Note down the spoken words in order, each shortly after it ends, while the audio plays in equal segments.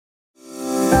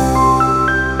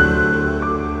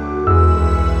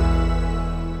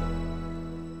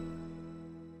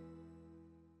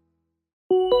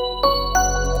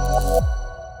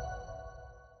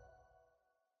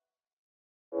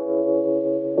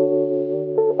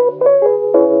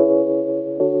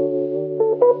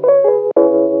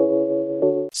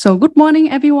So good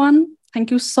morning, everyone. Thank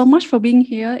you so much for being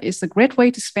here. It's a great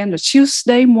way to spend a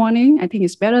Tuesday morning. I think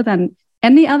it's better than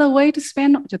any other way to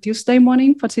spend your Tuesday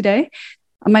morning for today.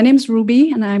 My name is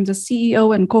Ruby, and I'm the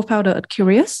CEO and co-founder at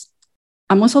Curious.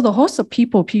 I'm also the host of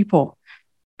People.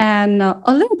 And a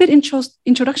little bit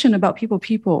introduction about People.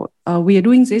 We are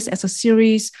doing this as a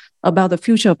series about the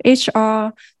future of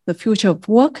HR, the future of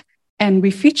work, and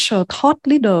we feature thought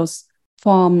leaders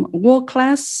from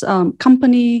world-class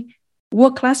company,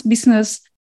 world-class business,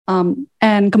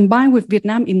 and combined with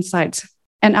Vietnam insights.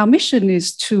 And our mission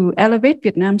is to elevate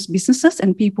Vietnam's businesses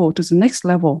and people to the next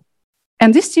level.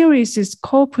 And this series is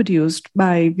co-produced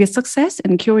by Việt Success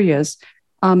and Curious.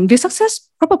 Việt Success,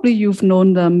 probably you've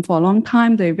known them for a long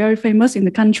time. They're very famous in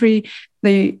the country.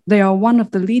 They are one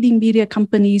of the leading media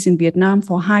companies in Vietnam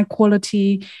for high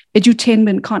quality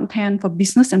edutainment content for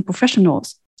business and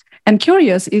professionals. And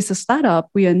Curious is a startup.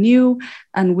 We are new,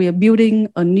 and we are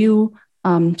building a new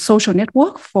social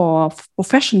network for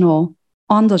professional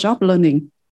on-the-job learning.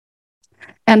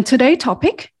 And today's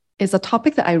topic is a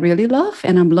topic that I really love,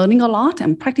 and I'm learning a lot.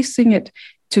 I'm practicing it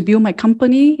to build my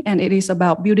company, and it is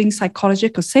about building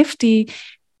psychological safety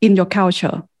in your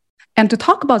culture. And to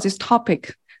talk about this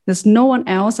topic, there's no one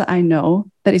else that I know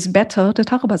that is better to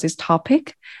talk about this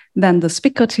topic than the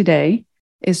speaker today.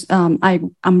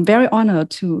 I'm very honored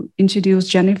to introduce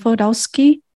Jennifer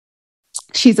Dulski.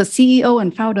 She's a CEO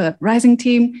and founder at Rising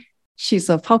Team. She's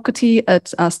a faculty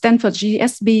at Stanford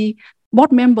GSB,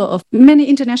 board member of many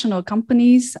international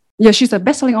companies. Yeah, she's a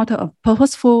best-selling author of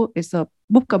Purposeful. It's a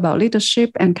book about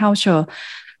leadership and culture.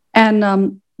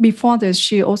 And before this,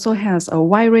 she also has a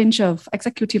wide range of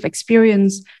executive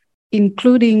experience,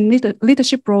 including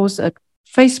leadership roles at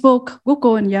Facebook,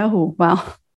 Google, and Yahoo.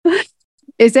 Wow.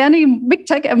 Is there any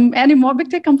more big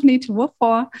tech company to work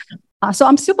for? So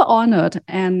I'm super honored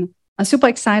and super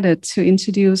excited to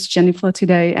introduce Jennifer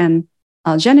today. And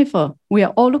Jennifer, we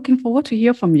are all looking forward to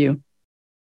hear from you.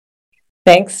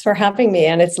 Thanks for having me.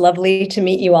 And it's lovely to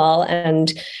meet you all.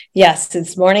 And yes,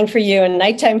 it's morning for you and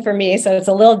nighttime for me. So it's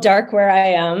a little dark where I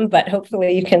am, but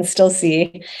hopefully you can still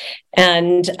see.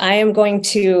 And I am going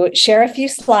to share a few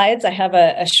slides. I have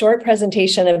a short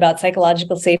presentation about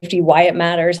psychological safety, why it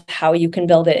matters, how you can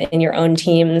build it in your own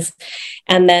teams.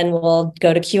 And then we'll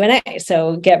go to Q&A.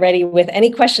 So get ready with any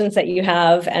questions that you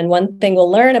have. And one thing we'll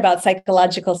learn about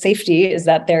psychological safety is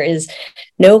that there is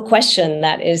no question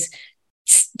that is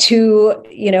too,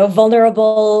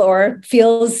 vulnerable or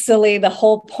feels silly. The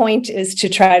whole point is to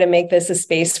try to make this a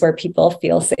space where people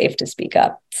feel safe to speak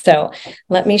up. So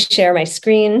let me share my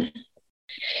screen.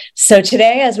 So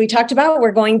today, as we talked about,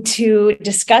 we're going to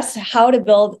discuss how to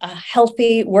build a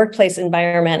healthy workplace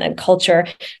environment and culture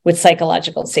with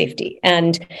psychological safety.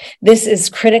 And this is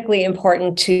critically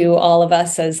important to all of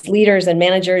us as leaders and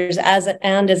managers as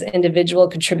individual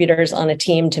contributors on a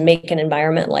team to make an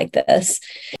environment like this.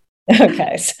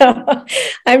 Okay, so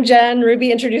I'm Jen.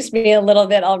 Ruby introduced me a little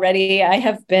bit already. I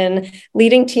have been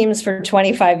leading teams for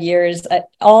 25 years at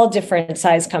all different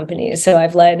size companies. So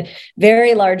I've led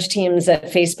very large teams at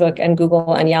Facebook and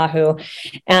Google and Yahoo.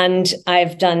 And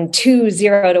I've done 2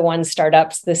 0-to-1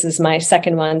 startups. This is my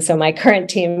second one. So my current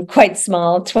team, quite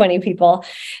small, 20 people.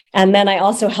 And then I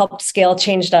also helped scale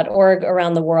change.org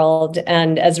around the world.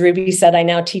 And as Ruby said, I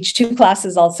now teach 2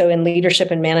 classes also in leadership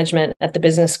and management at the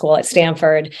business school at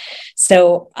Stanford.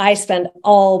 So I spend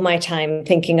all my time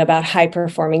thinking about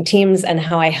high-performing teams and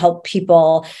how I help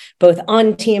people both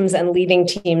on teams and leading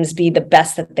teams be the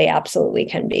best that they absolutely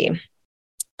can be.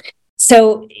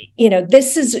 So,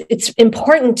 it's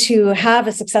important to have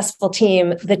a successful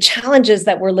team. The challenge is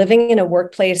that we're living in a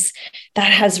workplace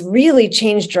that has really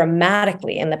changed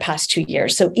dramatically in the past 2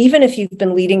 years. So even if you've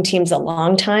been leading teams a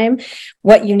long time,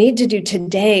 what you need to do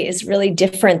today is really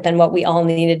different than what we all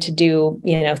needed to do,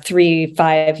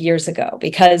 3-5 years ago,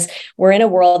 because we're in a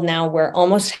world now where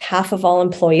almost half of all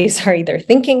employees are either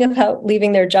thinking about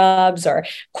leaving their jobs or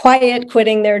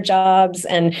quitting their jobs,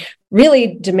 and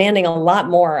really demanding a lot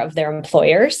more of their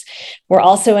employers. We're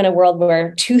also in a world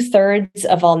where 2/3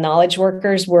 of all knowledge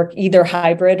workers work either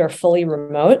hybrid or fully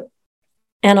remote.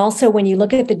 And also, when you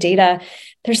look at the data,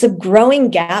 there's a growing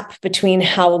gap between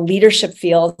how leadership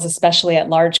feels, especially at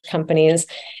large companies,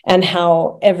 and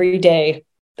how everyday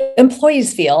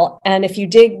employees feel. And if you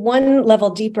dig one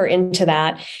level deeper into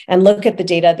that and look at the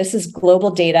data, this is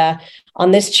global data.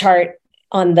 On this chart,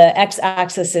 on the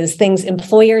x-axis is things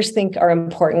employers think are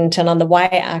important, and on the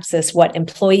y-axis, what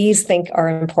employees think are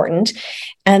important.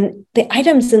 And the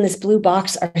items in this blue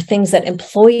box are things that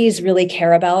employees really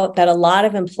care about that a lot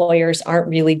of employers aren't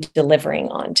really delivering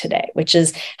on today, which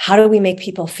is how do we make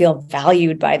people feel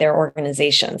valued by their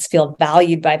organizations, feel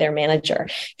valued by their manager,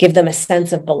 give them a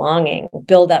sense of belonging,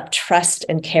 build up trust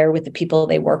and care with the people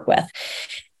they work with.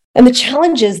 And the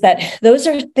challenge is that those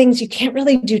are things you can't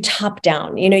really do top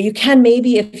down. You can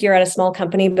maybe if you're at a small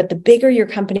company, but the bigger your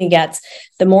company gets,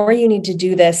 the more you need to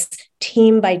do this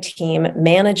team by team,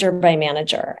 manager by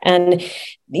manager. And,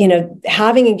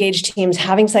 having engaged teams,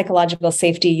 having psychological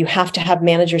safety, you have to have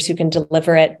managers who can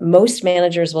deliver it. Most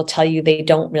managers will tell you they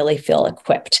don't really feel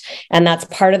equipped. And that's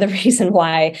part of the reason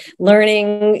why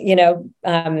learning,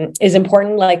 is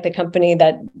important, like the company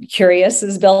that Curious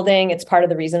is building. It's part of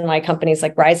the reason why companies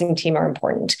like Rising Team are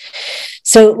important.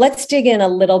 So let's dig in a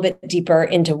little bit deeper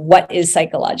into what is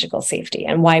psychological safety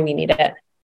and why we need it.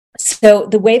 So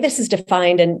the way this is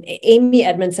defined, and Amy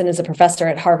Edmondson is a professor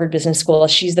at Harvard Business School.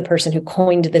 She's the person who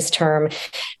coined this term.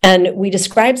 And we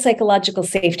describe psychological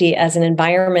safety as an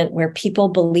environment where people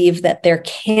believe that their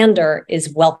candor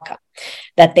is welcome,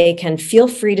 that they can feel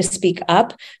free to speak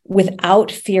up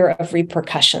without fear of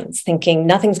repercussions, thinking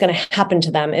nothing's going to happen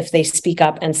to them if they speak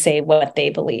up and say what they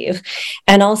believe.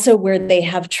 And also where they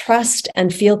have trust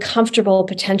and feel comfortable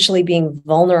potentially being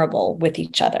vulnerable with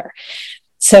each other.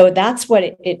 So that's what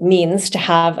it means to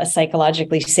have a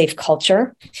psychologically safe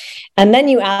culture. And then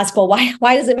you ask, well,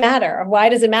 why does it matter? Why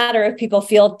does it matter if people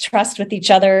feel trust with each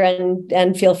other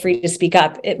and feel free to speak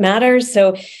up? It matters.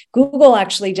 So Google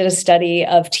actually did a study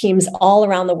of teams all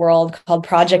around the world called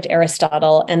Project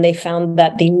Aristotle, and they found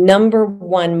that the number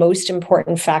one most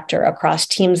important factor across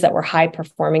teams that were high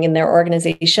performing in their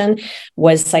organization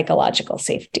was psychological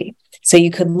safety. So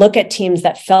you could look at teams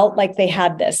that felt like they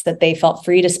had this, that they felt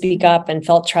free to speak up and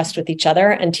felt trust with each other,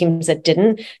 and teams that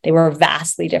didn't, they were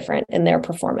vastly different in their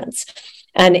performance.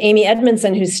 And Amy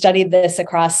Edmondson, who studied this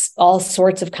across all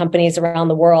sorts of companies around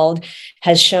the world,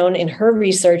 has shown in her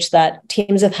research that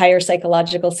teams with higher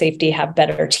psychological safety have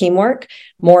better teamwork,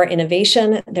 more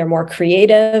innovation, they're more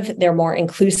creative, they're more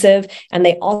inclusive, and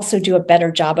they also do a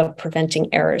better job of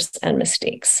preventing errors and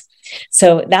mistakes.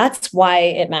 So that's why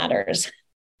it matters.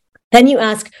 Then you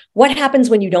ask, what happens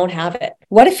when you don't have it?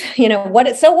 What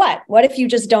if, so what? What if you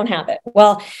just don't have it?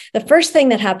 Well, the first thing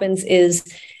that happens is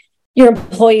your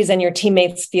employees and your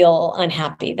teammates feel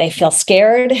unhappy. They feel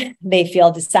scared. They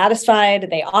feel dissatisfied.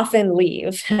 They often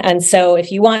leave. And so if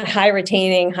you want high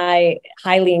retaining,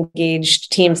 highly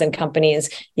engaged teams and companies,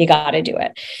 you got to do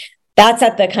it. That's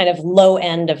at the kind of low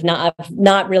end of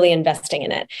not really investing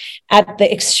in it. At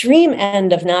the extreme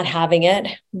end of not having it,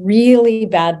 really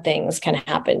bad things can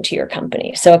happen to your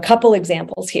company. So a couple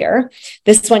examples here.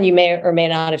 This one you may or may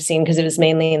not have seen because it was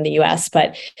mainly in the US,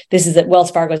 but this is that Wells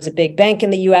Fargo is a big bank in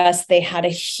the US. They had a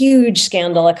huge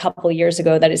scandal a couple of years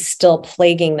ago that is still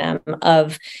plaguing them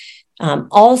of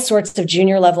all sorts of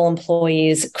junior level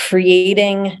employees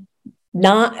creating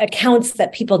not accounts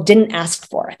that people didn't ask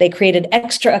for. They created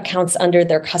extra accounts under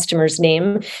their customer's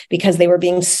name because they were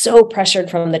being so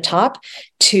pressured from the top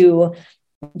to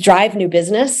drive new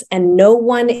business, and no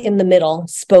one in the middle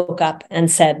spoke up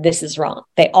and said, this is wrong.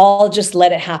 They all just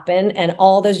let it happen. And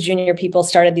all those junior people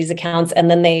started these accounts, and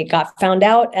then they got found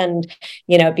out, and,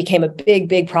 it became a big,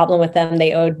 big problem with them.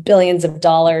 They owed billions of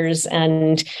dollars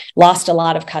and lost a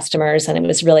lot of customers. And it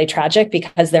was really tragic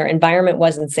because their environment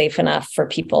wasn't safe enough for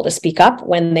people to speak up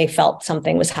when they felt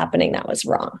something was happening that was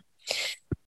wrong.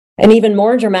 An even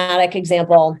more dramatic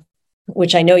example,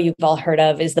 which I know you've all heard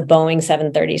of, is the Boeing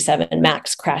 737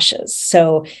 MAX crashes.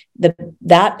 So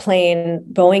that plane,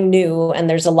 Boeing knew, and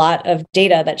there's a lot of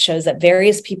data that shows that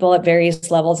various people at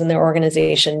various levels in their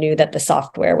organization knew that the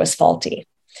software was faulty,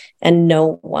 and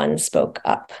no one spoke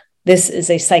up. This is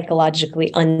a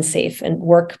psychologically unsafe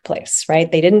workplace,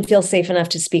 right? They didn't feel safe enough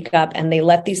to speak up, and they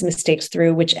let these mistakes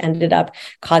through, which ended up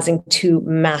causing 2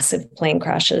 massive plane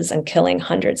crashes and killing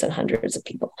hundreds and hundreds of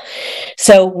people.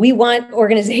 So we want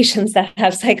organizations that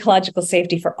have psychological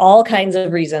safety for all kinds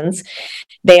of reasons.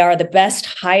 They are the best,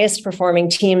 highest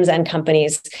performing teams and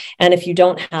companies. And if you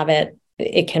don't have it,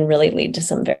 it can really lead to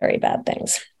some very bad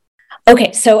things.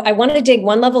 Okay, so I want to dig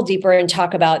one level deeper and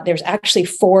talk about, there's actually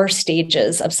 4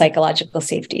 stages of psychological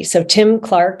safety. So Tim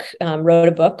Clark wrote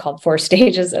a book called 4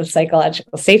 Stages of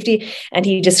Psychological Safety, and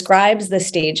he describes the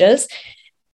stages.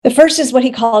 The first is what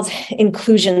he calls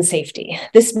inclusion safety.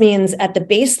 This means at the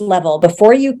base level,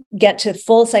 before you get to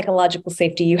full psychological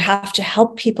safety, you have to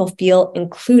help people feel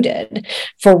included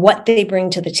for what they bring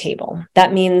to the table.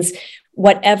 That means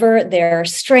whatever their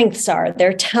strengths are,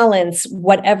 their talents,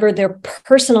 whatever their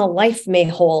personal life may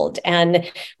hold,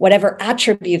 and whatever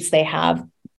attributes they have.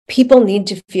 People need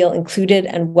to feel included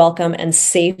and welcome and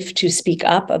safe to speak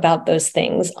up about those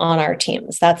things on our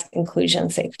teams. That's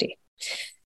inclusion safety.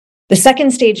 The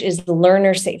second stage is the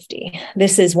learner safety.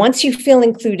 This is once you feel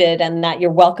included and that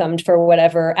you're welcomed for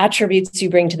whatever attributes you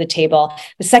bring to the table.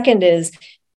 The second is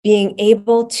being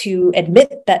able to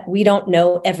admit that we don't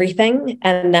know everything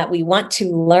and that we want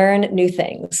to learn new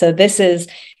things. So this is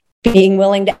being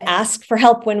willing to ask for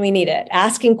help when we need it,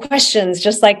 asking questions,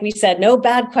 just like we said, no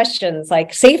bad questions,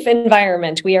 like safe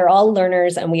environment. We are all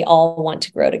learners and we all want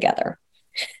to grow together.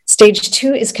 Stage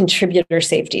 2 is contributor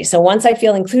safety. So once I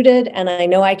feel included and I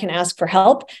know I can ask for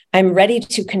help, I'm ready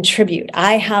to contribute.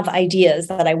 I have ideas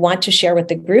that I want to share with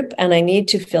the group, and I need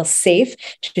to feel safe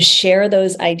to share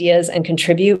those ideas and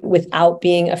contribute without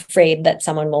being afraid that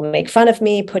someone will make fun of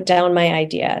me, put down my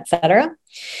idea, etc.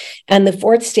 And the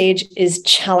fourth stage is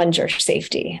challenger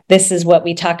safety. This is what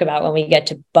we talk about when we get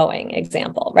to Boeing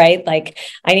example, right? Like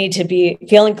I need to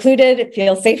feel included,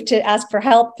 feel safe to ask for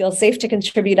help, feel safe to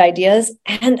contribute ideas,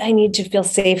 and I need to feel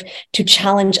safe to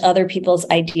challenge other people's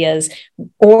ideas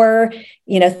or,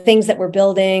 things that we're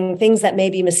building, things that may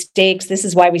be mistakes. This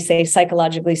is why we say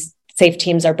psychologically safe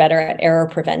teams are better at error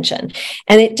prevention.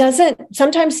 And it doesn't,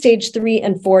 sometimes stage 3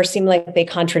 and 4 seem like they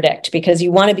contradict because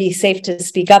you want to be safe to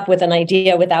speak up with an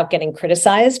idea without getting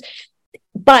criticized.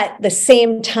 But at the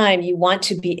same time, you want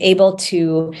to be able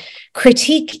to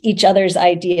critique each other's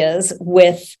ideas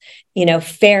with,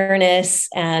 fairness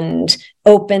and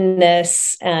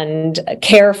openness and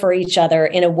care for each other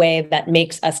in a way that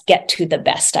makes us get to the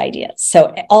best ideas.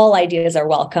 So all ideas are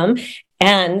welcome.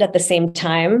 And at the same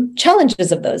time,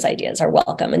 challenges of those ideas are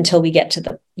welcome until we get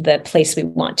to the place we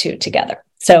want to together.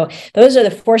 So those are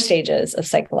the 4 stages of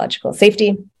psychological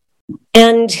safety.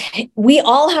 And we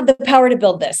all have the power to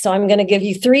build this. So I'm going to give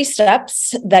you 3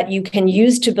 steps that you can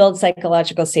use to build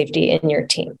psychological safety in your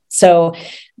team. So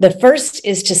the first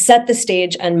is to set the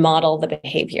stage and model the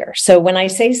behavior. So when I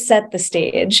say set the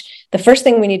stage, the first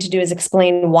thing we need to do is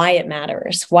explain why it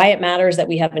matters that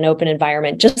we have an open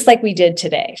environment, just like we did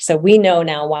today. So we know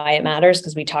now why it matters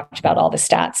because we talked about all the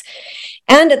stats.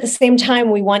 And at the same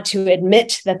time, we want to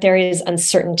admit that there is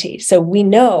uncertainty. So we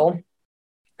know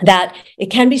that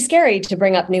it can be scary to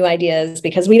bring up new ideas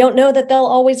because we don't know that they'll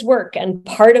always work. And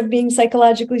part of being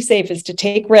psychologically safe is to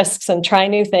take risks and try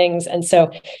new things. And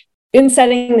so in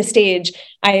setting the stage,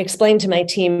 I explained to my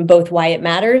team both why it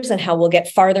matters and how we'll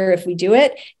get farther if we do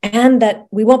it, and that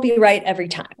we won't be right every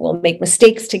time. We'll make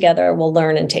mistakes together, we'll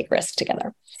learn and take risks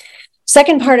together.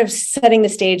 Second part of setting the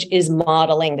stage is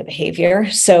modeling the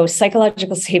behavior. So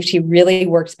psychological safety really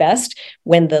works best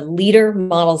when the leader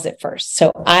models it first.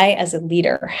 So I, as a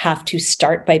leader, have to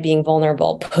start by being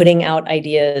vulnerable, putting out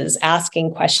ideas,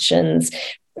 asking questions,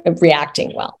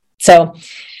 reacting well. So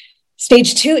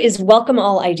stage 2 is welcome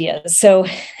all ideas. So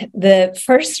the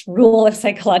first rule of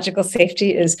psychological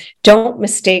safety is don't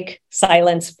mistake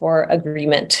silence for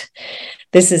agreement.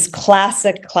 This is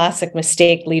classic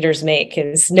mistake leaders make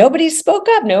is nobody spoke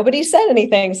up, nobody said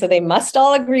anything, so they must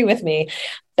all agree with me.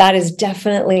 That is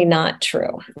definitely not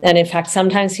true. And in fact,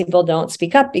 sometimes people don't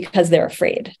speak up because they're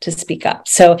afraid to speak up.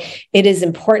 So it is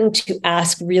important to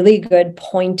ask really good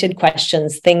pointed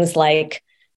questions, things like,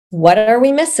 what are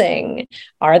we missing?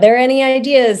 Are there any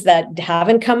ideas that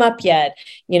haven't come up yet?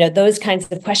 Those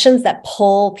kinds of questions that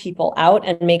pull people out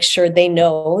and make sure they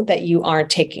know that you aren't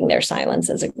taking their silence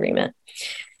as agreement.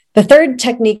 The third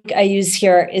technique I use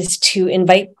here is to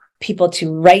invite people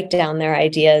to write down their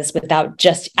ideas without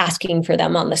just asking for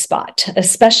them on the spot,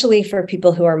 especially for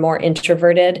people who are more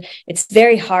introverted. It's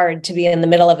very hard to be in the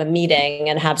middle of a meeting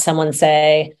and have someone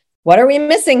say, what are we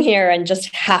missing here? And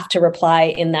just have to reply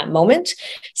in that moment.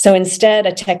 So instead,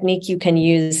 a technique you can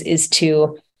use is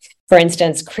to, for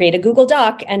instance, create a Google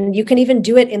Doc, and you can even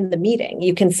do it in the meeting.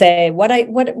 You can say, what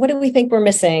do we think we're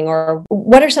missing? Or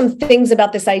what are some things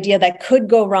about this idea that could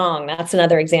go wrong? That's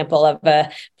another example of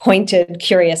a pointed,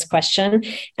 curious question.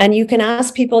 And you can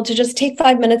ask people to just take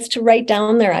 5 minutes to write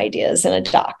down their ideas in a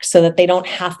doc so that they don't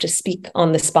have to speak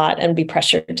on the spot and be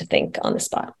pressured to think on the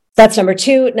spot. That's number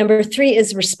 2. Number 3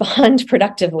 is respond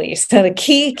productively. So the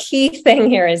key thing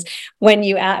here is when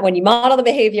you model the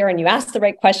behavior and you ask the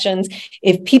right questions,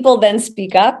 if people then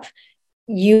speak up,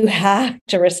 you have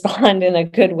to respond in a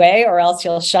good way or else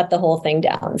you'll shut the whole thing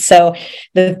down. So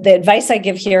the advice I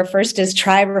give here first is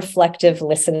try reflective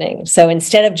listening. So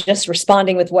instead of just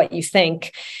responding with what you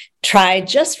think, try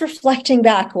just reflecting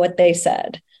back what they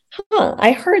said.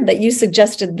 I heard that you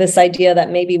suggested this idea that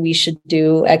maybe we should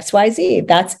do XYZ.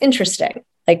 That's interesting.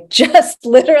 Like just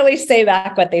literally say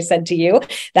back what they said to you.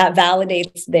 That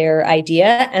validates their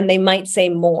idea, and they might say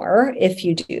more if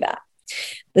you do that.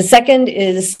 The second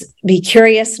is be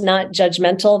curious, not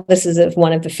judgmental. This is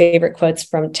one of the favorite quotes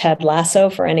from Ted Lasso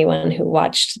for anyone who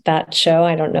watched that show.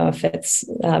 I don't know if it's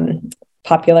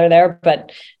popular there,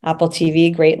 but Apple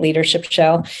TV, great leadership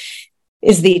show,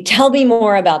 is the tell me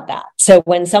more about that. So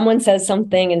when someone says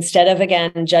something, instead of,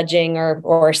 again, judging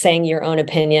or saying your own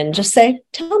opinion, just say,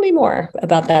 tell me more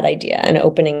about that idea, and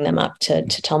opening them up to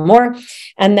tell more.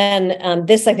 And then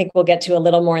this, I think we'll get to a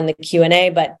little more in the Q&A,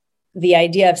 but the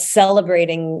idea of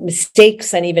celebrating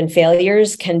mistakes and even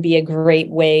failures can be a great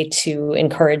way to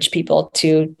encourage people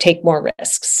to take more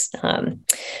risks.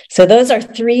 So those are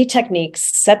 3 techniques: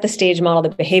 set the stage, model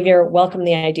the behavior, welcome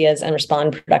the ideas, and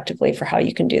respond productively for how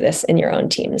you can do this in your own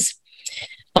teams.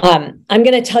 I'm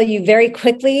going to tell you very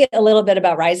quickly a little bit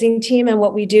about Rising Team and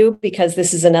what we do, because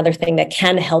this is another thing that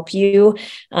can help you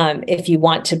if you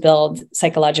want to build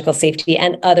psychological safety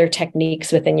and other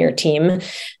techniques within your team.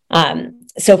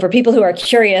 So for people who are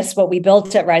curious, what we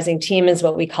built at Rising Team is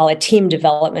what we call a team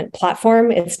development platform.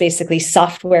 It's basically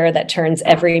software that turns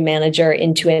every manager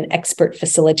into an expert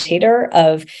facilitator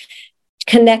of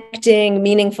connecting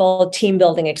meaningful team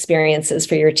building experiences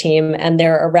for your team. And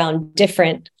they're around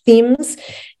different themes,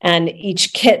 and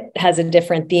each kit has a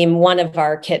different theme. One of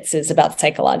our kits is about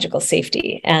psychological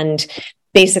safety. And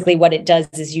basically what it does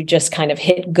is you just kind of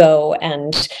hit go,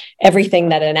 and everything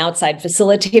that an outside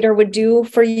facilitator would do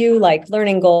for you, like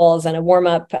learning goals and a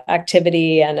warm-up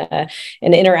activity and an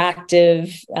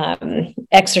interactive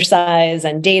exercise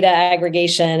and data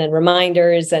aggregation and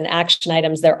reminders and action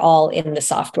items, they're all in the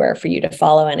software for you to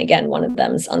follow. And again, one of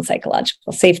them is on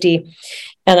psychological safety.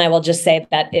 And I will just say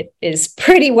that it is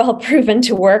pretty well proven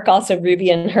to work. Also,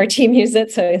 Ruby and her team use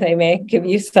it, so they may give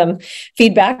you some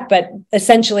feedback. But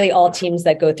essentially, all teams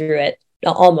that go through it,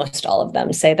 almost all of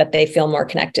them, say that they feel more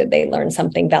connected, they learn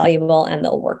something valuable, and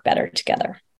they'll work better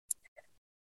together.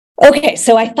 Okay,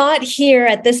 so I thought here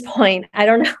at this point, I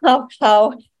don't know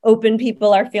how open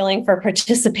people are feeling for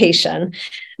participation,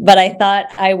 but I thought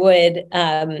I would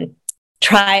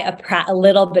try a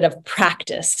little bit of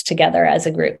practice together as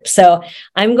a group. So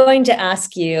I'm going to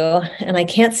ask you, and I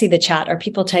can't see the chat. Are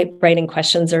people writing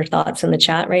questions or thoughts in the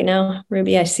chat right now?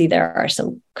 Ruby, I see there are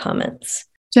some comments.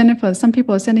 Jennifer, some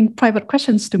people are sending private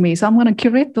questions to me, so I'm going to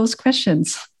curate those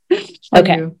questions.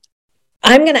 Okay. You.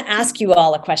 I'm going to ask you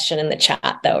all a question in the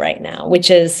chat though right now,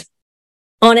 which is,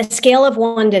 on a scale of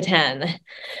 1 to 10,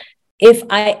 if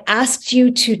I asked you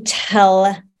to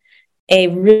tell a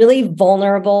really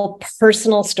vulnerable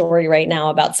personal story right now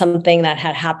about something that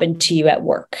had happened to you at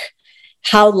work,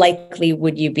 how likely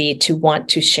would you be to want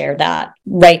to share that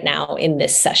right now in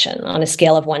this session on a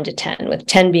scale of 1 to 10, with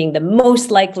 10 being the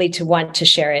most likely to want to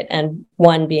share it and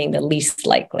 1 being the least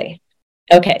likely?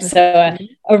 Okay, so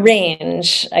a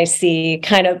range, I see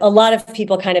kind of a lot of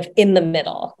people kind of in the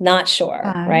middle, not sure,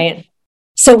 right?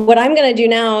 So what I'm going to do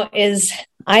now is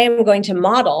I am going to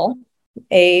model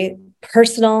a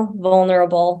personal,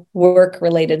 vulnerable,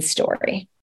 work-related story.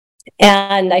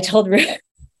 And I told Ruth,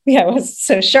 I was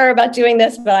so sure about doing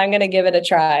this, but I'm going to give it a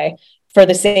try for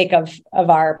the sake of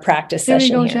our practice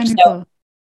session here. Jennifer. So,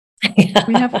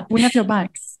 yeah. we have your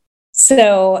back.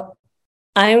 So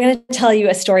I'm going to tell you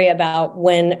a story about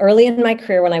when early in my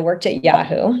career, when I worked at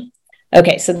Yahoo.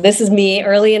 Okay, so this is me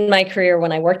early in my career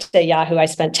when I worked at Yahoo. I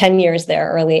spent 10 years there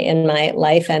early in my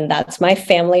life, and that's my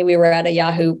family. We were at a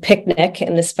Yahoo picnic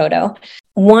in this photo.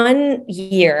 One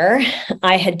year,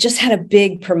 I had just had a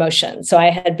big promotion. So I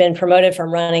had been promoted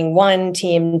from running one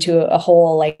team to a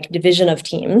whole division of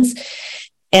teams.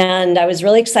 And I was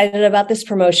really excited about this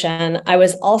promotion. I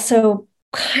was also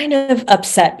kind of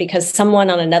upset because someone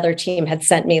on another team had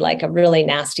sent me a really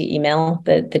nasty email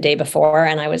the day before,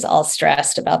 and I was all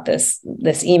stressed about this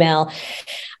email.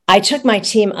 I took my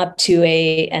team up to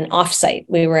an offsite.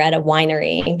 We were at a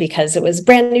winery because it was a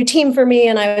brand new team for me,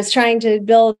 and I was trying to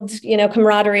build,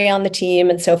 camaraderie on the team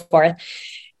and so forth.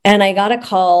 And I got a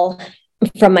call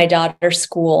from my daughter's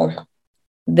school.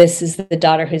 This is the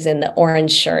daughter who's in the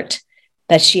orange shirt,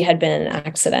 that she had been in an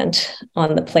accident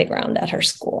on the playground at her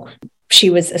school. She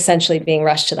was essentially being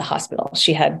rushed to the hospital.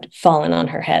 She had fallen on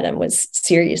her head and was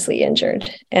seriously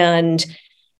injured. And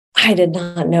I did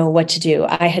not know what to do.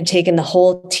 I had taken the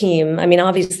whole team. I mean,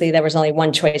 obviously there was only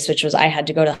one choice, which was I had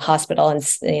to go to the hospital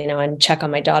and check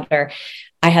on my daughter.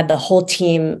 I had the whole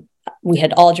team. We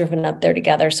had all driven up there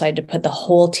together. So I had to put the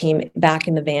whole team back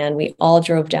in the van. We all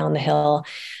drove down the hill,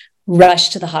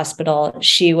 rushed to the hospital.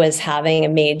 She was having a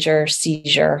major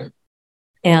seizure,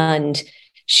 and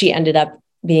she ended up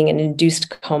being in induced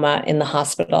coma in the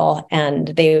hospital. And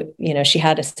they, she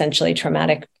had essentially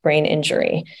traumatic brain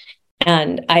injury.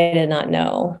 And I did not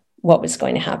know what was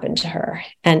going to happen to her.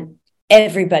 And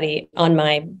everybody on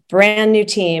my brand new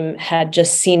team had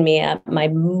just seen me at my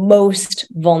most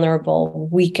vulnerable,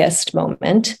 weakest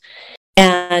moment.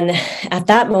 And at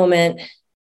that moment,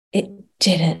 it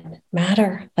didn't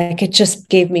matter. Like, it just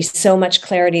gave me so much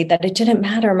clarity that it didn't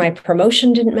matter. My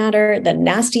promotion didn't matter. The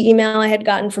nasty email I had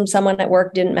gotten from someone at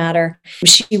work didn't matter.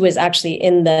 She was actually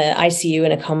in the ICU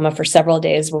in a coma for several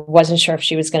days. Wasn't sure if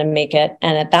she was going to make it.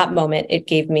 And at that moment, it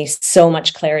gave me so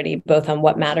much clarity, both on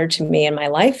what mattered to me in my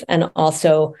life and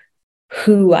also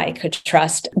who I could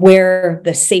trust, where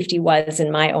the safety was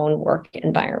in my own work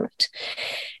environment.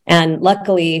 And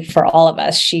luckily for all of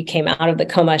us, she came out of the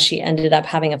coma. She ended up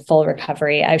having a full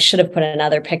recovery. I should have put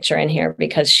another picture in here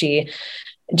because she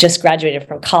just graduated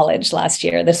from college last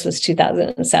year. This was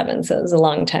 2007, so it was a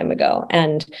long time ago.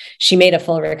 And she made a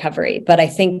full recovery. But I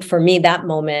think for me, that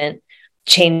moment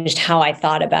changed how I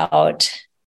thought about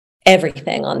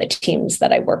everything on the teams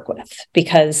that I work with,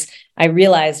 because I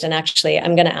realized, and actually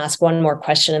I'm going to ask one more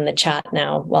question in the chat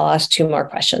now. Well, I'll ask two more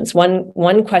questions.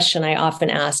 One question I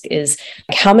often ask is,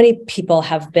 how many people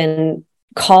have been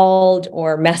called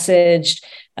or messaged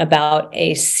about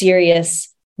a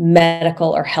serious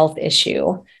medical or health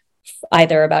issue,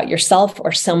 either about yourself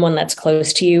or someone that's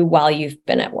close to you while you've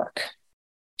been at work?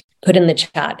 Put in the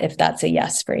chat if that's a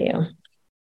yes for you.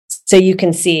 So you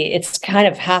can see it's kind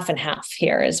of half and half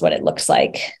here is what it looks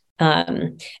like.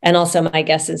 And also my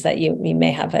guess is that you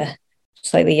may have a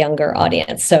slightly younger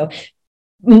audience. So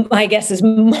my guess is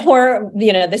more,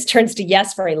 this turns to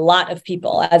yes for a lot of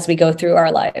people as we go through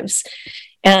our lives.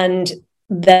 And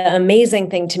the amazing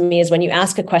thing to me is when you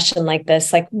ask a question like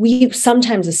this, like, we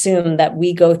sometimes assume that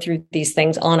we go through these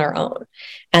things on our own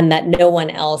and that no one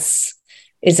else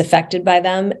is affected by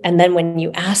them. And then when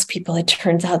you ask people, it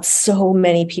turns out so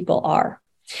many people are.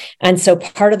 And so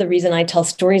part of the reason I tell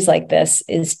stories like this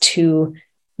is to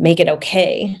make it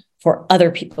okay for other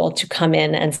people to come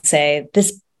in and say,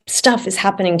 this stuff is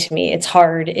happening to me. It's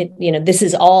hard. This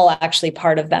is all actually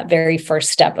part of that very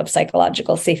first step of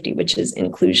psychological safety, which is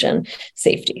inclusion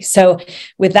safety. So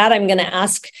with that, I'm going to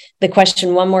ask the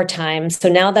question one more time. So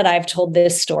now that I've told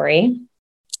this story,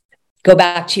 go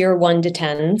back to your 1 to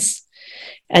 10s.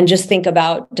 And just think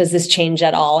about, does this change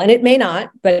at all? And it may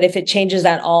not, but if it changes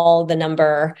at all, the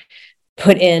number,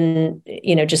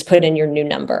 just put in your new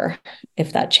number.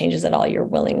 If that changes at all, your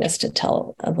willingness to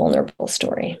tell a vulnerable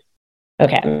story.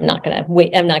 Okay, I'm not going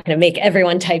to make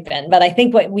everyone type in, but I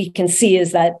think what we can see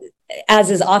is that, as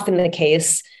is often the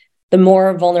case, the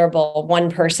more vulnerable one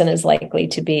person is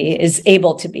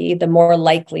able to be, the more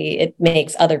likely it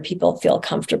makes other people feel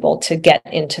comfortable to get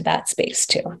into that space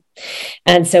too.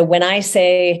 And so when I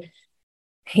say,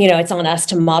 it's on us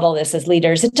to model this as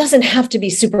leaders, it doesn't have to be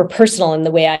super personal in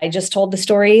the way I just told the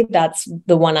story. That's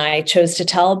the one I chose to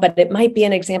tell, but it might be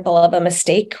an example of a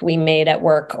mistake we made at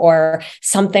work or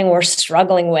something we're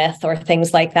struggling with or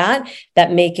things like that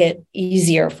make it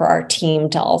easier for our team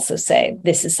to also say,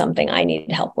 this is something I need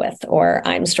help with or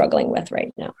I'm struggling with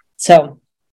right now. So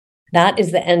that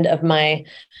is the end of my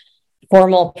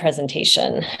formal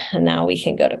presentation. And now we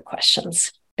can go to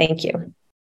questions. Thank you.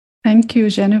 Thank you,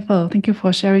 Jennifer. Thank you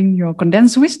for sharing your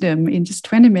condensed wisdom in just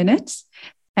 20 minutes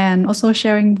and also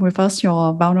sharing with us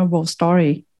your vulnerable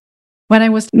story. When I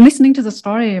was listening to the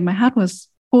story, my heart was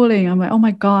pulling. I'm like, oh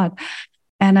my God.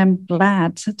 And I'm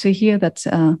glad to hear that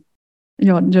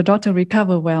your daughter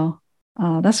recovered well.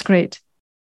 That's great.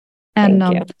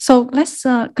 And so let's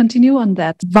continue on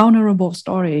that vulnerable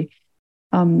story.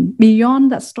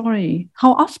 Beyond that story,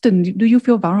 how often do you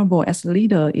feel vulnerable as a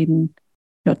leader in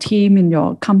your team, in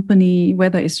your company,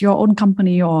 whether it's your own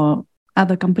company or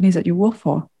other companies that you work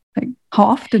for? Like, how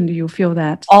often do you feel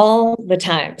that? All the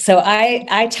time. So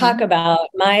I talk about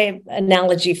my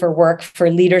analogy for work,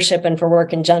 for leadership and for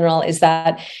work in general is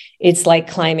that it's like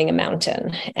climbing a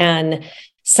mountain. And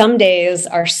some days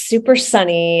are super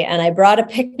sunny and I brought a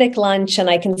picnic lunch and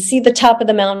I can see the top of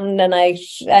the mountain and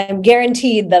I'm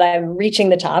guaranteed that I'm reaching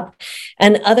the top.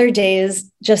 And other days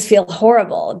just feel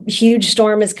horrible. Huge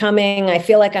storm is coming. I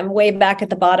feel like I'm way back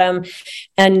at the bottom.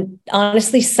 And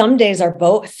honestly, some days are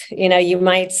both. You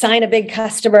might sign a big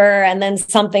customer and then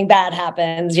something bad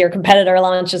happens. Your competitor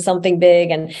launches something big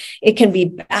and it can be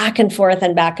back and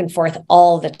forth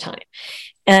all the time.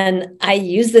 And I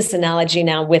use this analogy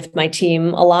now with my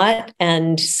team a lot.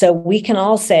 And so we can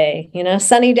all say,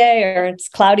 sunny day or it's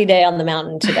cloudy day on the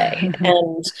mountain today.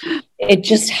 And it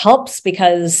just helps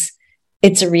because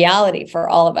it's a reality for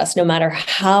all of us. No matter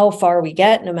how far we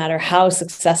get, no matter how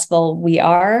successful we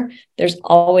are, there's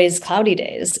always cloudy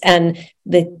days, and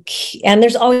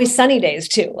there's always sunny days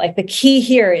too. Like, the key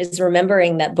here is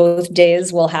remembering that both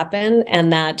days will happen,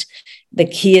 and that the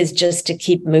key is just to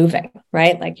keep moving,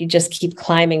 right? Like, you just keep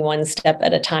climbing one step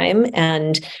at a time.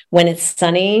 And when it's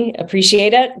sunny,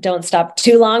 appreciate it. Don't stop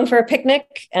too long for a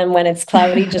picnic. And when it's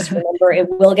cloudy, just remember it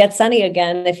will get sunny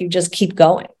again if you just keep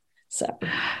going. So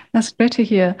that's great to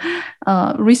hear.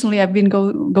 Recently, I've been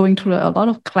going through a lot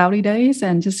of cloudy days,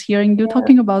 and just hearing you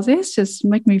talking about this just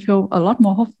make me feel a lot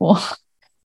more hopeful.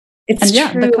 It's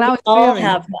true. The clouds all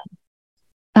have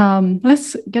them.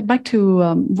 Let's get back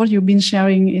to what you've been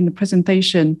sharing in the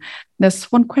presentation. There's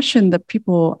one question that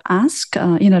people ask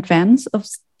in advance of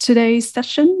today's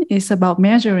session is about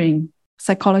measuring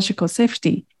psychological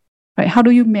safety, right? How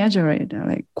do you measure it,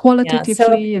 like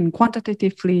qualitatively and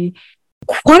quantitatively?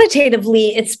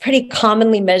 Quantitatively, it's pretty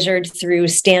commonly measured through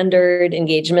standard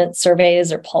engagement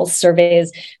surveys or pulse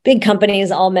surveys. Big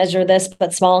companies all measure this,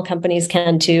 but small companies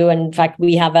can too. And in fact,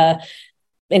 we have a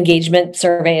engagement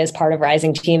survey as part of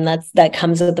Rising Team that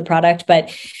comes with the product.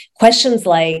 But questions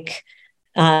like,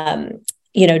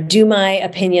 do my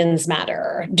opinions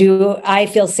matter? Do I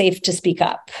feel safe to speak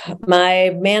up?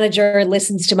 My manager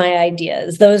listens to my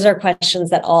ideas. Those are questions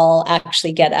that all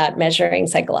actually get at measuring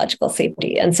psychological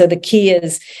safety. And so the key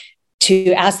is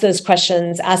to ask those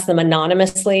questions, ask them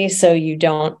anonymously, so you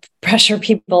don't pressure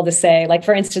people to say, like,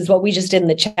 for instance, what we just did in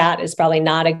the chat is probably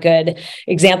not a good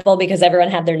example because everyone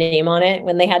had their name on it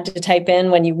when they had to type in.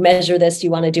 When you measure this,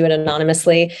 you want to do it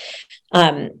anonymously.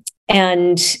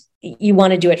 And you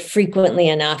want to do it frequently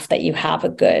enough that you have a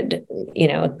good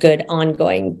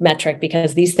ongoing metric,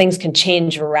 because these things can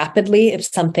change rapidly if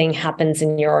something happens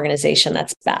in your organization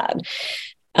that's bad.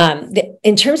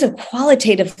 In terms of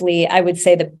qualitatively, I would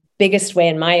say the biggest way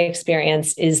in my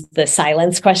experience is the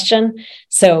silence question.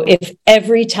 So if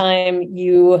every time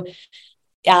you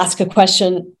ask a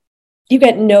question, you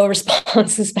get no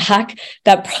responses back,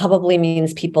 that probably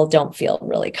means people don't feel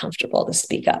really comfortable to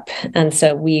speak up. And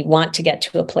so we want to get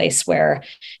to a place where,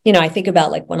 I think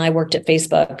about, like, when I worked at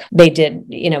Facebook, they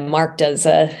did, Mark does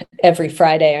every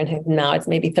Friday, and now it's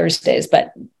maybe Thursdays,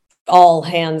 but all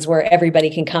hands where everybody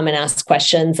can come and ask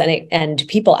questions, and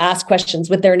people ask questions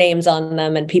with their names on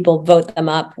them, and people vote them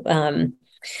up. The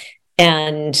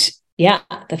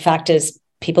fact is,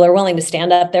 people are willing to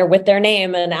stand up there with their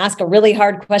name and ask a really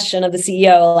hard question of the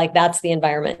CEO. Like, that's the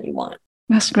environment you want.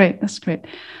 That's great.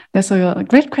 There's a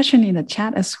great question in the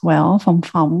chat as well from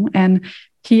Phong, and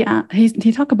he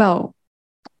talked about.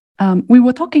 We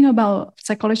were talking about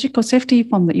psychological safety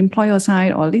from the employer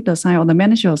side or leader side or the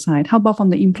manager side. How about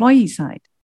from the employee side?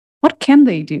 What can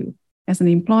they do as an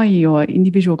employee or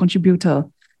individual contributor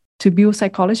to build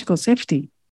psychological safety?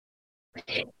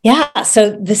 Yeah,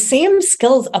 so the same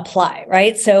skills apply,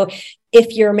 right? So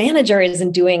if your manager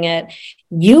isn't doing it,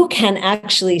 you can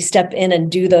actually step in and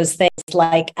do those things,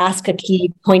 like ask a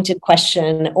key pointed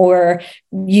question, or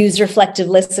use reflective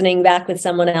listening back with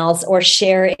someone else, or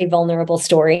share a vulnerable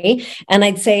story. And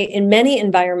I'd say in many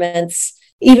environments,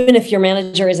 even if your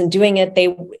manager isn't doing it,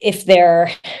 if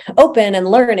they're open and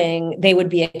learning, they would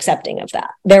be accepting of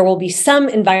that. There will be some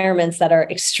environments that are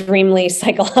extremely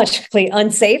psychologically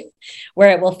unsafe, where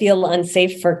it will feel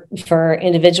unsafe for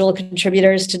individual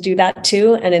contributors to do that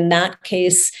too. And in that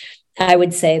case, I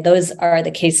would say those are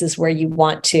the cases where you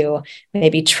want to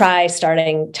maybe try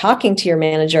talking to your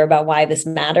manager about why this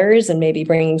matters, and maybe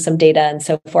bringing some data and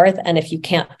so forth. And if you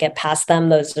can't get past them,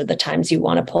 those are the times you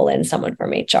want to pull in someone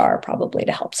from HR probably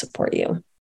to help support you.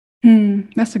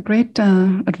 That's a great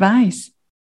advice.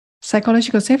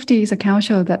 Psychological safety is a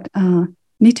culture that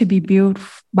need to be built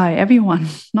by everyone,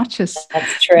 not just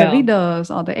the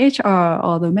leaders or the HR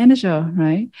or the manager,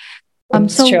 right?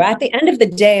 It's true. At the end of the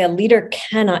day, a leader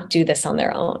cannot do this on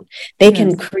their own. They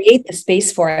can create the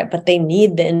space for it, but they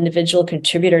need the individual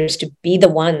contributors to be the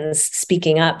ones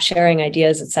speaking up, sharing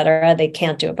ideas, etc. They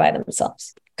can't do it by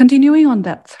themselves. Continuing on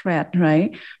that thread,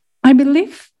 right? I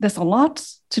believe there's a lot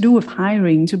to do with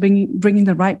hiring, to bringing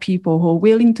the right people who are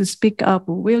willing to speak up,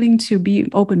 willing to be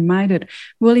open-minded,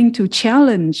 willing to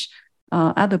challenge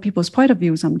other people's point of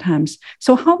view sometimes.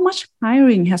 So how much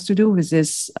hiring has to do with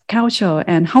this culture,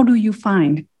 and how do you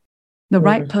find the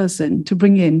right person to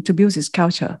bring in to build this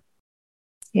culture?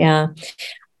 Yeah.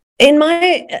 In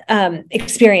my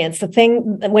experience, the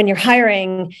thing when you're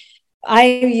hiring, I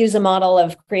use a model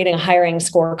of creating a hiring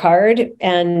scorecard,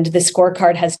 and the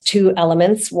scorecard has two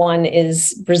elements. One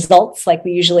is results, like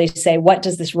we usually say, what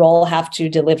does this role have to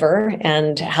deliver,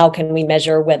 and how can we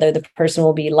measure whether the person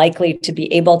will be likely to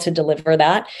be able to deliver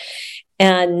that?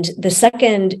 And the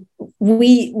second,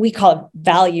 we call it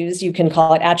values. You can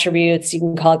call it attributes. You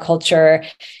can call it culture.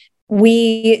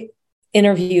 We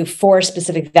interview 4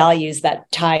 specific values that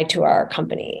tie to our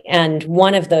company. And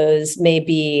one of those may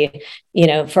be,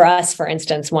 for us, for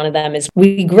instance, one of them is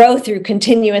we grow through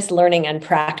continuous learning and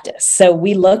practice. So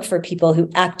we look for people who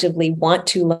actively want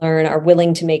to learn, are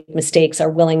willing to make mistakes, are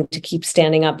willing to keep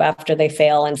standing up after they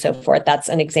fail, and so forth. That's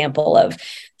an example of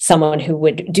someone who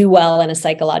would do well in a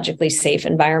psychologically safe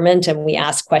environment. And we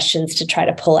ask questions to try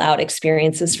to pull out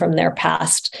experiences from their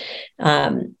past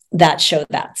that show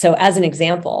that. So as an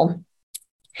example,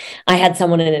 I had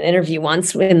someone in an interview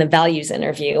once, in the values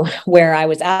interview, where I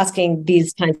was asking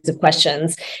these kinds of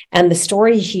questions. And the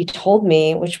story he told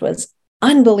me, which was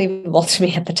unbelievable to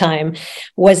me at the time,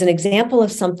 was an example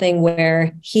of something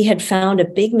where he had found a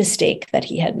big mistake that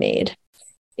he had made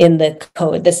in the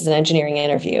code. This is an engineering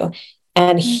interview.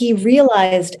 And he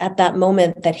realized at that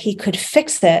moment that he could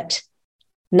fix it,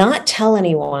 not tell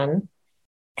anyone,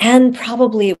 and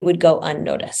probably it would go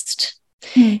unnoticed.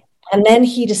 And then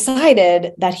he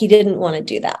decided that he didn't want to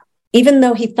do that. Even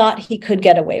though he thought he could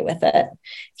get away with it,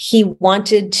 he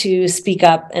wanted to speak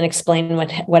up and explain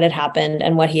what had happened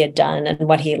and what he had done and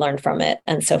what he learned from it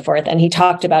and so forth. And he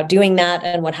talked about doing that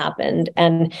and what happened.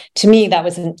 And to me, that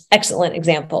was an excellent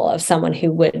example of someone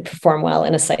who would perform well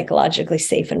in a psychologically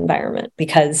safe environment,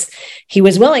 because he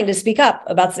was willing to speak up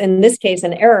about, in this case,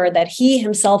 an error that he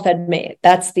himself had made.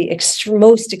 That's the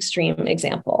most extreme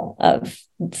example of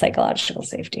psychological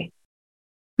safety.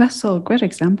 That's a great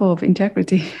example of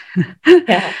integrity.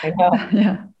 Yeah, I know.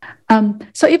 Yeah.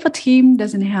 So if a team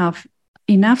doesn't have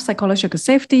enough psychological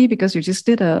safety, because you just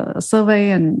did a survey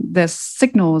and there's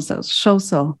signals that show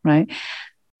so, right?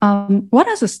 What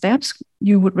are the steps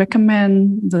you would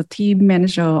recommend the team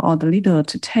manager or the leader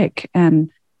to take?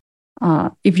 And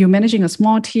if you're managing a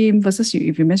small team versus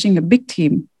if you're managing a big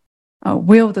team,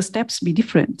 will the steps be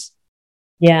different?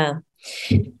 Yeah.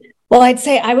 Well, I'd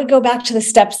say I would go back to the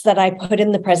steps that I put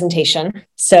in the presentation.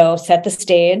 So set the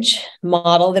stage,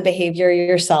 model the behavior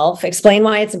yourself, explain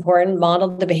why it's important, model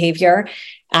the behavior,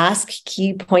 ask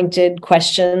key pointed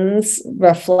questions,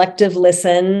 reflective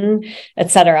listen,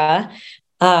 etc.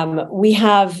 We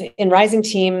have in Rising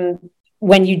Team,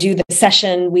 when you do the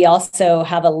session, we also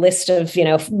have a list of,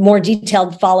 more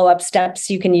detailed follow-up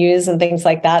steps you can use and things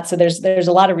like that. So there's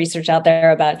a lot of research out there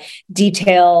about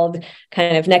detailed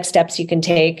kind of next steps you can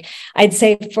take. I'd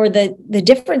say for the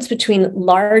difference between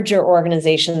larger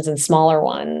organizations and smaller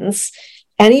ones,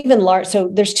 and even large, so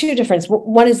there's 2 differences.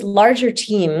 One is larger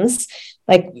teams.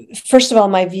 Like, first of all,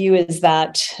 my view is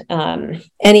that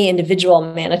any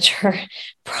individual manager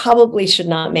probably should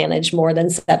not manage more than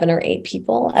 7 or 8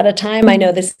 people at a time. I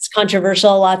know this is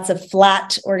controversial, lots of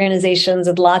flat organizations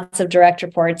with lots of direct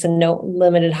reports and no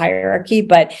limited hierarchy,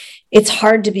 but it's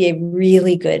hard to be a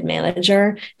really good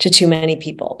manager to too many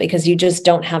people because you just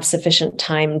don't have sufficient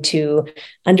time to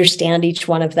understand each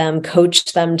one of them,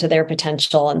 coach them to their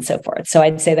potential, and so forth. So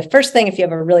I'd say the first thing, if you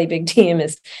have a really big team,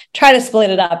 is try to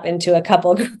split it up into a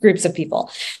couple groups of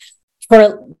people.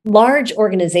 For large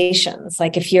organizations,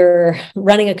 like if you're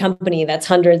running a company that's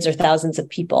hundreds or thousands of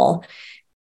people,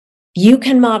 you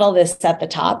can model this at the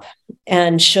top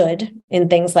and should in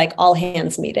things like all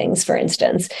hands meetings, for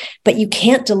instance, but you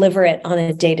can't deliver it on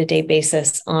a day-to-day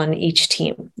basis on each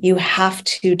team. You have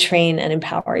to train and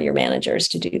empower your managers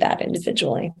to do that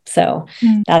individually. So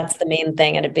that's the main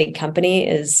thing at a big company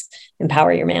is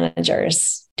empower your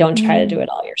managers. Don't try to do it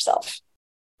all yourself.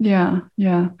 Yeah.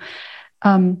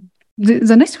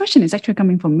 The next question is actually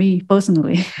coming from me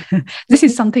personally. This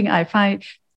is something I find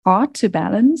hard to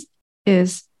balance,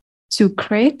 is to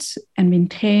create and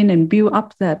maintain and build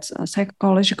up that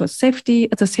psychological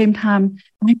safety. At the same time,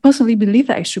 I personally believe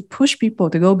that I should push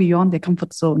people to go beyond their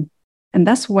comfort zone. And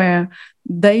that's where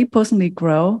they personally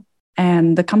grow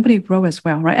and the company grow as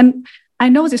well, right? And I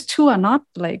know these 2 are not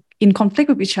like in conflict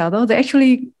with each other. They're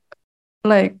actually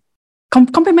like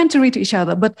complementary to each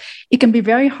other, but it can be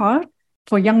very hard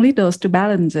for young leaders to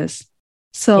balance this.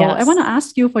 So yes. I want to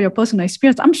ask you for your personal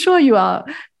experience. I'm sure you have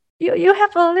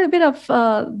a little bit of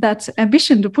that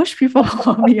ambition to push people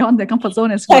beyond their comfort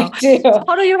zone as well. I do. So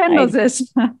how do you handle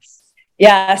this?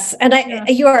 Yes. And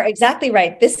you are exactly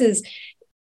right. This is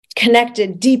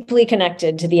deeply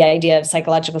connected to the idea of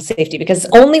psychological safety, because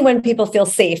only when people feel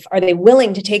safe are they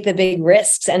willing to take the big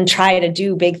risks and try to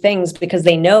do big things, because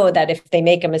they know that if they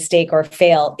make a mistake or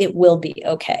fail, it will be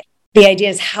okay. The idea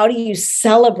is, how do you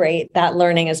celebrate that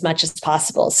learning as much as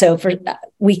possible? So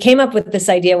we came up with this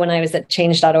idea when I was at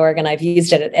change.org, and I've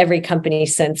used it at every company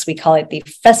since. We call it the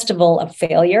Festival of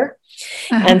Failure.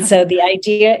 And so the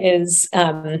idea is,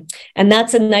 and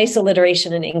that's a nice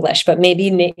alliteration in English, but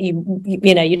maybe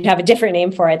you'd have a different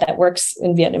name for it that works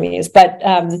in Vietnamese. But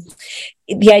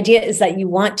the idea is that you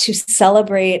want to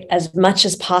celebrate as much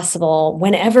as possible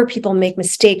whenever people make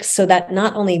mistakes, so that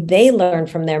not only they learn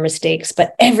from their mistakes,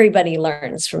 but everybody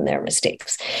learns from their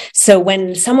mistakes. So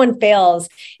when someone fails,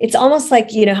 it's almost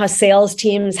like, how sales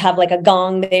teams have like a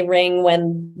gong they ring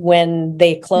when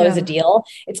they close a deal.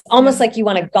 It's almost like you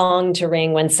want a gong to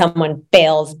ring when someone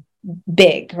fails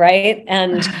big, right?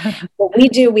 And what we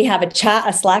do, we have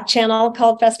a Slack channel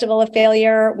called Festival of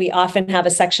Failure. We often have a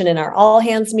section in our all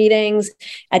hands meetings.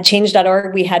 At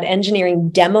change.org, we had engineering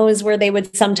demos where they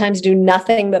would sometimes do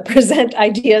nothing but present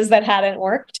ideas that hadn't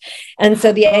worked. And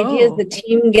so the idea is the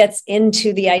team gets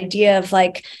into the idea of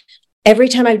like, every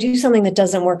time I do something that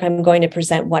doesn't work, I'm going to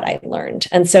present what I learned.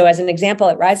 And so as an example,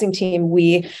 at Rising Team,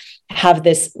 we have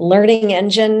this learning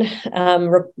engine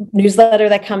newsletter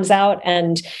that comes out.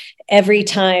 And every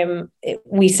time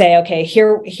we say, okay,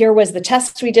 here was the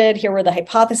test we did, here were the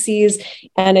hypotheses.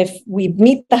 And if we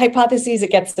meet the hypotheses,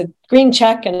 it gets the green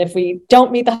check. And if we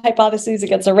don't meet the hypotheses, it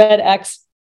gets a red X.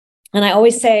 And I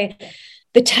always say,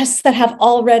 the tests that have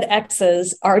all red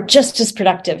X's are just as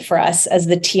productive for us as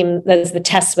the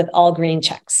tests with all green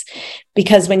checks.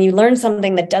 Because when you learn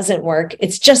something that doesn't work,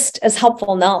 it's just as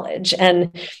helpful knowledge.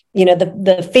 And,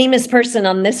 the famous person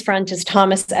on this front is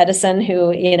Thomas Edison,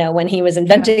 who, when he was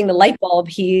inventing the light bulb,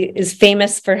 he is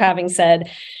famous for having said,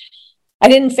 I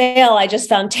didn't fail. I just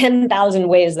found 10,000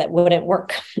 ways that wouldn't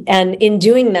work. And in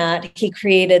doing that, he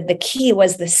created, the key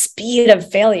was the speed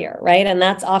of failure, right? And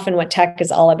that's often what tech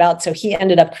is all about. So he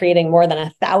ended up creating more than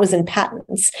 1,000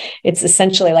 patents. It's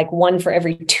essentially like one for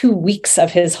every 2 weeks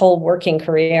of his whole working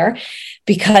career,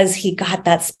 because he got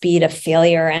that speed of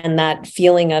failure, and that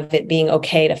feeling of it being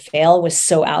okay to fail was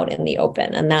so out in the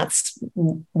open. And that's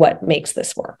what makes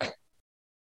this work.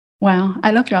 Wow, I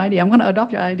love your idea. I'm going to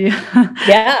adopt your idea.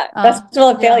 Yeah, Festival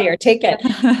of Failure. Take it.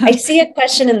 I see a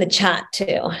question in the chat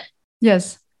too.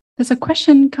 Yes, there's a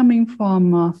question coming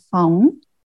from Phong.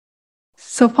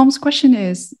 So Phong's question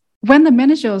is, when the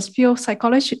managers feel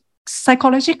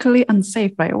psychologically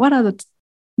unsafe, right? What are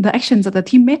the actions that the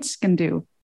teammates can do?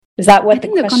 Is that what the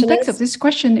question is? The context of this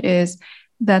question is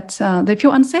that they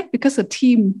feel unsafe because the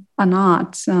team are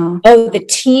not. The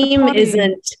team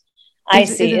isn't.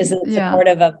 Isn't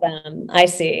supportive of them. I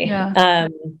see. Yeah.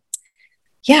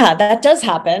 That does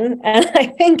happen. And I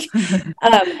think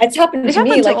it's happened to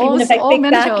me. Like, even if I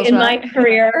think back in my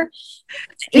career,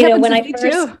 when I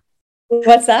first,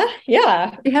 what's that?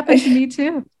 Yeah. It happened to me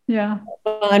too. Yeah.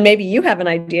 And maybe you have an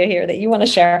idea here that you want to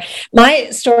share. My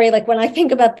story, like when I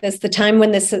think about this, the times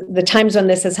when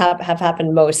this have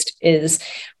happened most is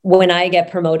when I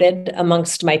get promoted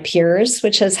amongst my peers,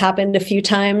 which has happened a few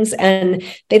times, and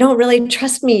they don't really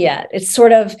trust me yet. It's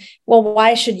sort of, well,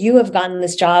 why should you have gotten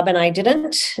this job and I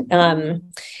didn't?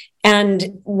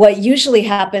 And what usually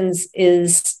happens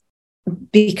is,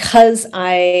 because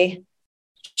I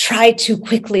try too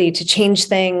quickly to change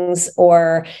things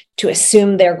or to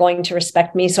assume they're going to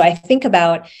respect me. So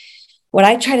what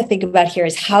I try to think about here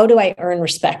is, how do I earn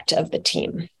respect of the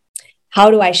team?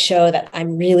 How do I show that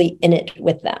I'm really in it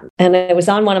with them? And it was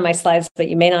on one of my slides, but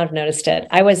you may not have noticed it.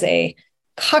 I was a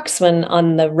coxswain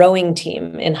on the rowing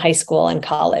team in high school and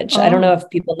college. I don't know if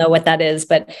people know what that is,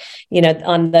 but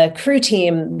on the crew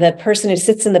team, the person who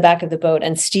sits in the back of the boat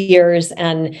and steers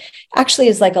and actually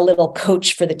is like a little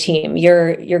coach for the team.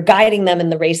 You're guiding them in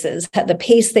the races at the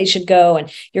pace they should go,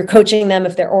 and you're coaching them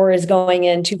if their oar is going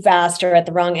in too fast or at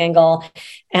the wrong angle.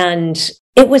 And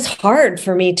it was hard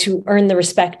for me to earn the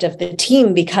respect of the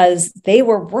team, because they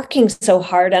were working so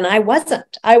hard and I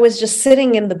wasn't. I was just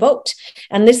sitting in the boat.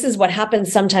 And this is what happens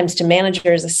sometimes to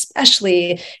managers,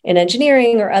 especially in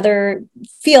engineering or other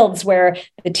fields, where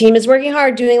the team is working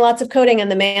hard, doing lots of coding,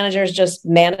 and the manager is just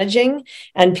managing,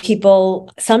 and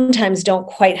people sometimes don't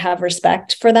quite have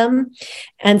respect for them.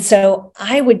 And so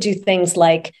I would do things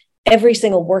like, every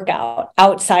single workout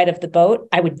outside of the boat,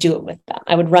 I would do it with them.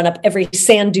 I would run up every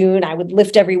sand dune. I would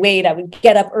lift every weight. I would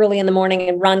get up early in the morning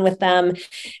and run with them.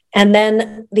 And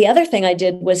then the other thing I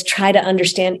did was try to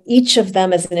understand each of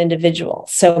them as an individual.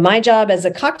 So my job as a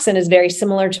coxswain is very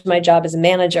similar to my job as a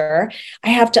manager. I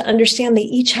have to understand they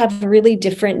each have really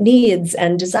different needs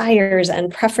and desires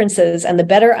and preferences. And the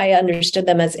better I understood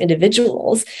them as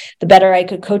individuals, the better I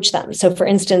could coach them. So for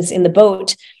instance, in the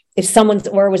boat, if someone's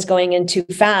oar was going in too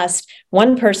fast,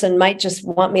 one person might just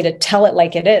want me to tell it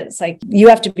like it is. Like, you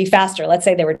have to be faster. Let's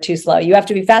say they were too slow. You have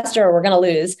to be faster or we're going to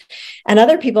lose. And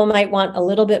other people might want a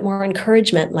little bit more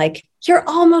encouragement. Like, you're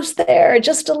almost there,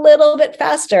 just a little bit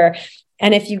faster.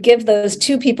 And if you give those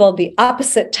two people the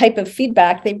opposite type of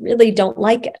feedback, they really don't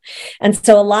like it. And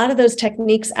so a lot of those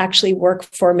techniques actually work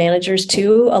for managers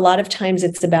too. A lot of times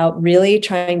it's about really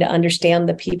trying to understand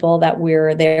the people that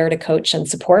we're there to coach and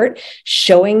support,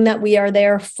 showing that we are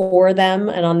there for them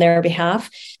and on their behalf,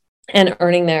 and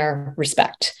earning their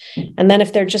respect. And then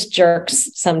if they're just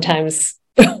jerks, sometimes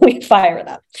we fire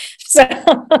them. So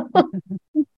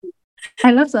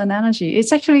I love the analogy.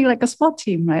 It's actually like a sport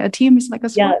team, right? A team is like a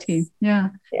sport team. Yeah.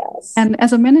 Yes. And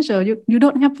as a manager, you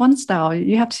don't have one style.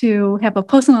 You have to have a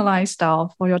personalized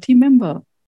style for your team member.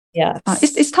 Yes.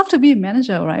 It's tough to be a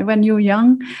manager, right? When you're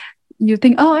young, you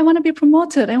think, oh, I want to be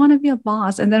promoted. I want to be a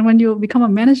boss. And then when you become a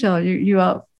manager, you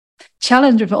are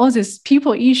challenged with all these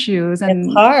people issues. And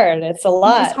it's hard. It's a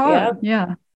lot. It's hard.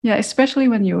 Yeah. Yeah. Especially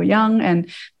when you're young and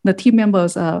the team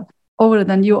members are older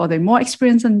than you or they're more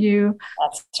experienced than you.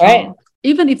 That's right.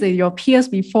 Even if they're your peers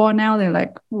before, now they're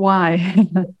like, why?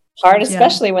 Hard,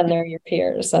 especially when they're your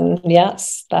peers. And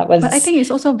yes, that was. But I think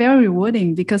it's also very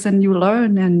rewarding because then you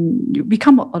learn and you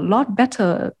become a lot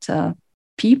better at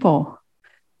people.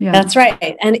 Yeah, that's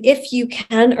right. And if you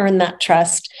can earn that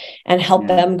trust and help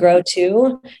them grow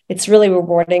too, it's really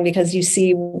rewarding because you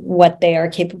see what they are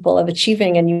capable of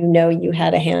achieving and you know you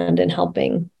had a hand in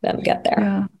helping them get there.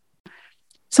 Yeah.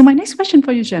 So my next question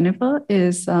for you, Jennifer,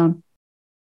 is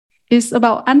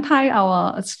about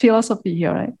our philosophy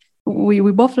here, right?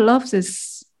 We both love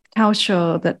this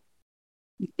culture that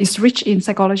is rich in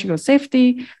psychological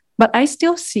safety, but I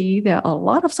still see there are a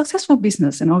lot of successful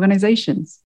business and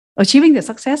organizations achieving their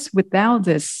success without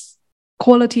this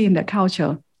quality in their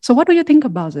culture. So what do you think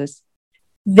about this?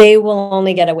 They will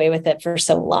only get away with it for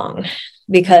so long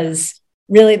because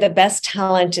really the best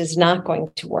talent is not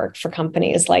going to work for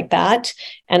companies like that.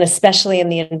 And especially in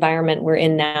the environment we're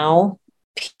in now,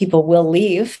 people will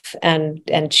leave and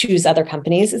choose other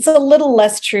companies. It's a little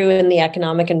less true in the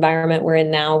economic environment we're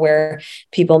in now, where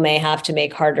people may have to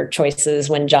make harder choices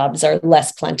when jobs are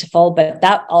less plentiful, but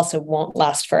that also won't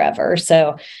last forever.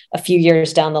 So a few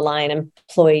years down the line,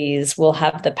 employees will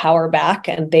have the power back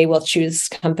and they will choose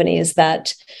companies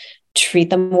that treat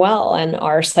them well and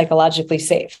are psychologically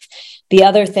safe. The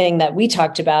other thing that we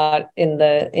talked about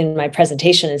in my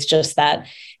presentation is just that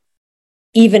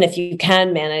even if you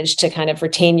can manage to kind of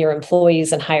retain your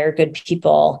employees and hire good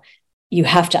people, you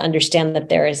have to understand that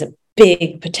there is a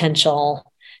big potential,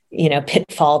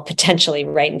 pitfall potentially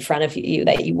right in front of you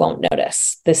that you won't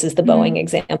notice. This is the Boeing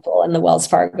example and the Wells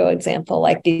Fargo example.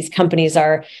 Like these companies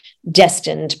are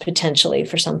destined potentially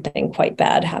for something quite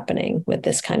bad happening with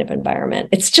this kind of environment.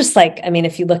 It's just like,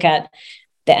 if you look at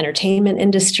the entertainment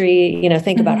industry,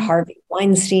 think about Harvey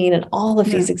Weinstein and all of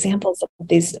these examples of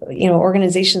these,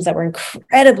 organizations that were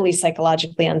incredibly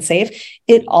psychologically unsafe.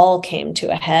 It all came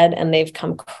to a head and they've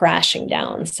come crashing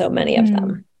down, so many of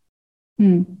them.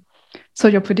 So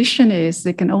your prediction is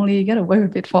they can only get away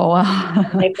with it for a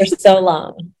while. For so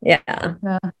long. Yeah.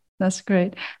 Yeah, that's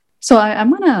great. So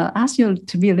I'm going to ask you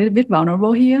to be a little bit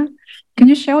vulnerable here. Can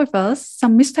you share with us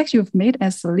some mistakes you've made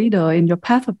as a leader in your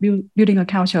path of building a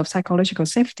culture of psychological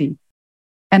safety?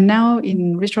 And now,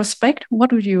 in retrospect,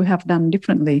 what would you have done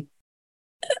differently?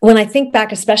 When I think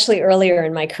back, especially earlier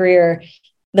in my career,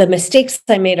 the mistakes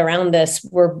I made around this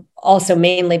were also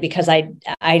mainly because I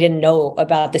didn't know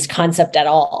about this concept at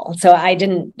all. So I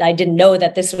didn't know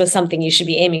that this was something you should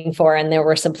be aiming for. And there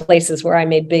were some places where I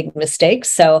made big mistakes.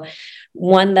 So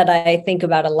one that I think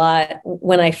about a lot,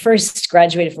 when I first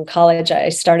graduated from college, I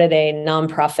started a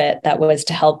nonprofit that was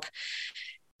to help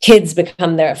kids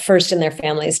become their first in their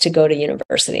families to go to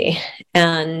university.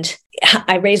 And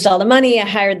I raised all the money. I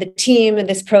hired the team, and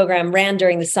this program ran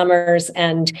during the summers.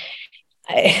 And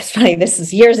it's funny, this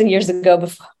is years and years ago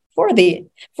before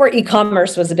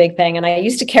e-commerce was a big thing. And I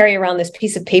used to carry around this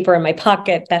piece of paper in my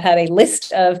pocket that had a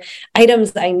list of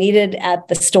items I needed at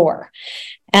the store.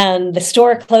 And the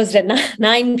store closed at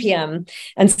 9 p.m.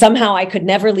 And somehow I could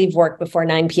never leave work before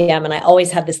 9 p.m. And I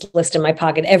always had this list in my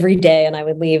pocket every day. And I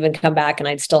would leave and come back and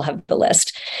I'd still have the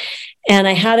list. And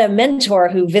I had a mentor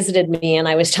who visited me and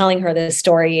I was telling her this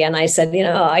story. And I said,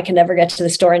 I can never get to the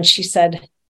store. And she said,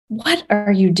 "What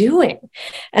are you doing?"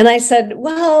 And I said,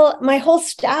 "Well, my whole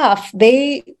staff,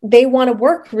 they want to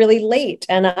work really late.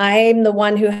 And I'm the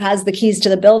one who has the keys to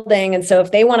the building. And so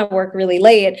if they want to work really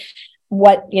late,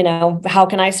 how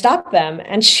can I stop them?"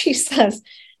 And she says,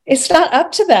 "It's not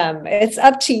up to them. It's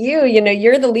up to you.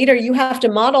 You're the leader. You have to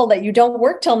model that you don't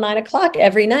work till 9 o'clock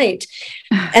every night."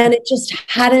 And it just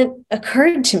hadn't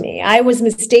occurred to me. I was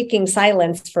mistaking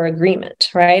silence for agreement,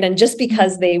 right? And just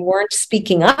because they weren't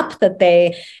speaking up that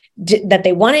they that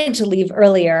they wanted to leave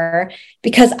earlier.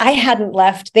 Because I hadn't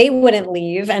left, they wouldn't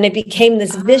leave. And it became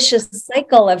this vicious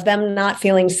cycle of them not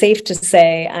feeling safe to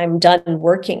say, I'm done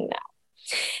working now.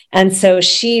 And so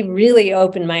she really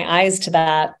opened my eyes to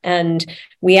that. And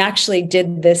we actually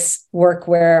did this work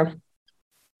where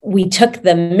we took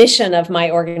the mission of my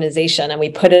organization and we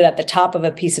put it at the top of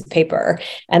a piece of paper.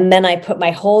 And then I put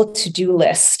my whole to-do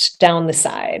list down the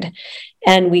side.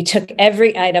 And we took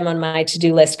every item on my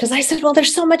to-do list because I said, well,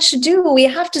 there's so much to do. We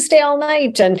have to stay all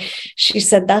night. And she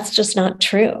said, that's just not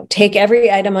true. Take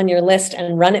every item on your list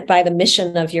and run it by the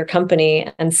mission of your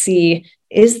company and see,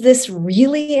 is this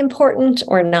really important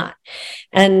or not?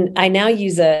 And I now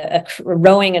use a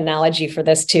rowing analogy for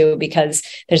this too, because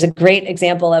there's a great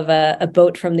example of a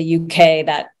boat from the UK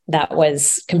that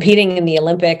was competing in the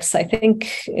Olympics, I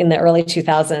think in the early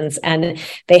 2000s. And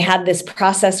they had this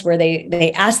process where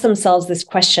they asked themselves this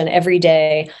question every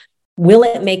day: will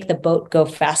it make the boat go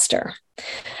faster?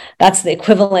 That's the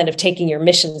equivalent of taking your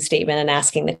mission statement and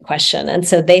asking the question. And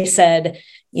so they said,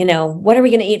 what are we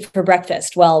going to eat for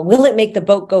breakfast? Well, will it make the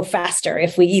boat go faster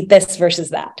if we eat this versus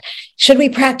that? Should we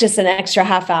practice an extra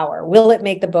half hour? Will it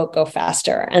make the boat go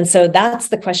faster? And so that's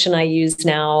the question I use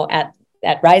now at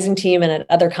Rising Team and at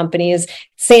other companies,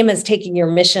 same as taking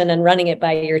your mission and running it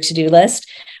by your to-do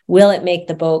list. Will it make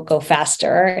the boat go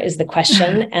faster is the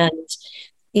question. And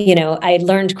I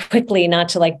learned quickly not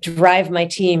to drive my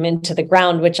team into the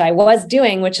ground, which I was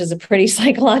doing, which is a pretty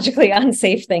psychologically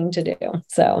unsafe thing to do.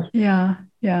 So yeah,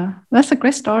 that's a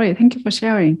great story. Thank you for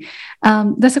sharing.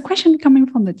 There's a question coming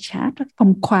from the chat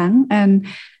from Quang, and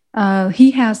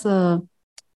he has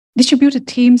distributed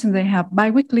teams and they have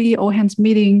bi-weekly all hands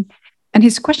meeting. And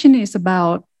his question is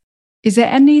about, is there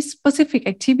any specific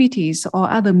activities or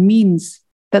other means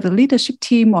that the leadership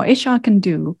team or HR can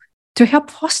do to help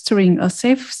fostering a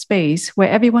safe space where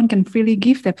everyone can freely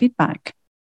give their feedback?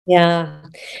 Yeah.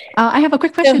 I have a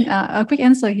quick question, a quick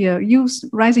answer here. Use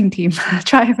Rising Team.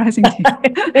 Try Rising Team.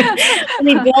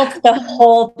 We built the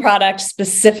whole product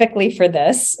specifically for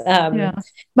this. But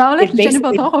I'll let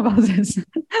Jennifer talk about this.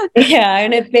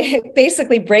 And it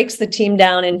basically breaks the team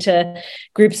down into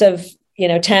groups of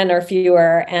 10 or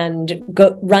fewer and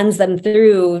runs them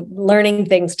through learning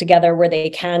things together where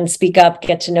they can speak up,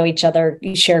 get to know each other,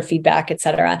 share feedback,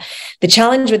 etc. The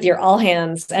challenge with your all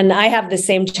hands, and I have the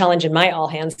same challenge in my all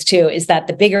hands too, is that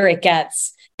the bigger it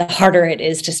gets, the harder it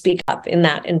is to speak up in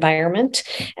that environment.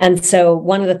 And so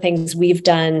one of the things we've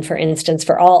done, for instance,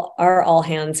 for our all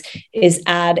hands is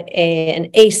add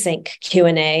an async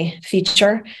Q&A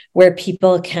feature where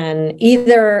people can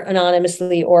either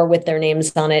anonymously or with their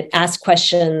names on it ask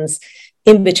questions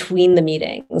in between the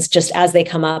meetings, just as they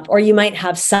come up. Or you might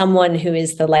have someone who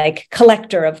is the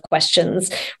collector of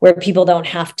questions where people don't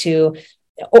have to.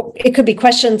 Or it could be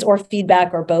questions or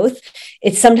feedback or both.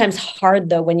 It's sometimes hard,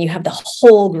 though, when you have the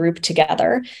whole group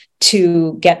together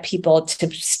to get people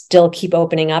to still keep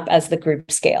opening up as the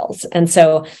group scales. And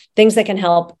so things that can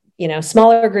help,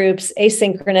 smaller groups,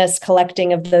 asynchronous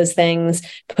collecting of those things,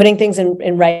 putting things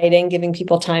in writing, giving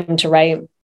people time to write,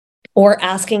 or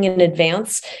asking in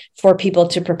advance for people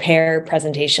to prepare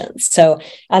presentations. So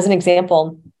as an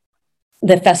example,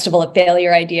 the Festival of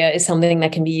Failure idea is something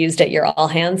that can be used at your all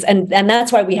hands. And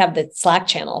that's why we have the Slack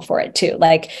channel for it too.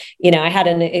 I had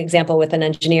an example with an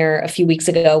engineer a few weeks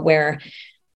ago where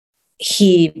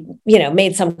he,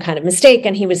 made some kind of mistake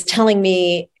and he was telling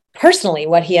me personally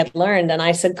what he had learned. And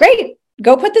I said, great,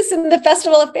 go put this in the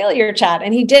Festival of Failure chat.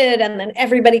 And he did. And then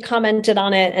everybody commented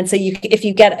on it. And so if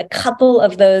you get a couple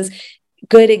of those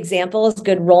good examples,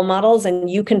 good role models, and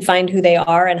you can find who they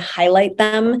are and highlight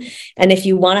them. And if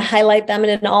you want to highlight them in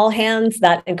an all hands,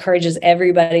 that encourages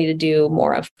everybody to do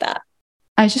more of that.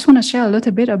 I just want to share a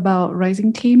little bit about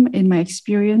Rising Team in my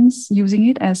experience using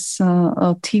it as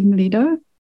a team leader.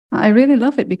 I really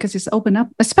love it because it's opened up,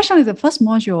 especially the first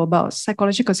module about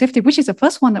psychological safety, which is the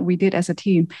first one that we did as a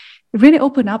team. It really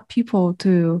opened up people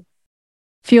to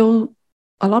feel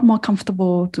a lot more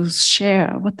comfortable to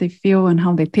share what they feel and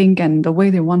how they think and the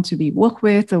way they want to be worked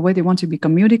with, the way they want to be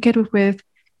communicated with.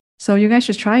 So you guys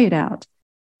should try it out.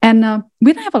 And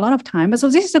we don't have a lot of time, but so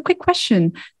this is a quick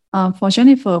question for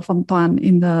Jennifer from Tuan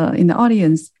in the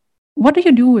audience. What do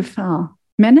you do with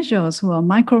managers who are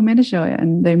micromanager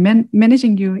and they're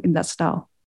managing you in that style?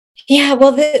 Yeah,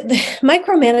 well, the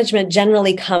micromanagement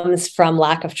generally comes from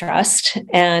lack of trust.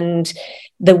 And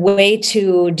the way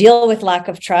to deal with lack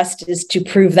of trust is to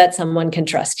prove that someone can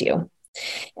trust you.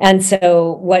 And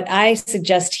so what I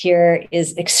suggest here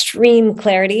is extreme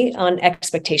clarity on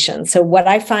expectations. So what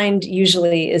I find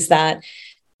usually is that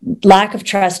lack of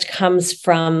trust comes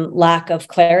from lack of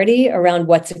clarity around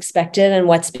what's expected and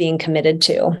what's being committed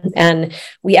to. And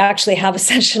we actually have a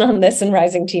session on this in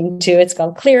Rising Team 2. It's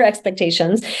called Clear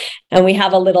Expectations. And we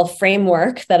have a little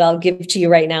framework that I'll give to you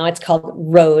right now. It's called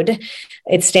ROAD.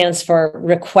 It stands for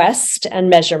request and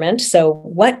measurement. So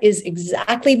what is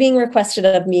exactly being requested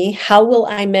of me? How will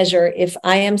I measure if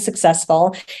I am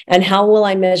successful? And how will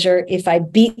I measure if I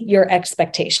beat your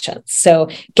expectations? So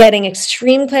getting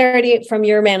extreme clarity from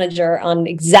your manager on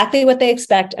exactly what they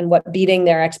expect and what beating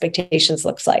their expectations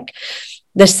looks like.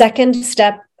 The second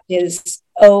step is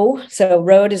O. So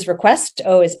ROAD is request.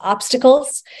 O is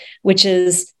obstacles, which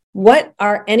is what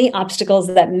are any obstacles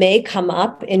that may come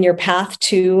up in your path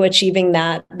to achieving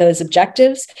those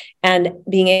objectives, and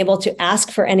being able to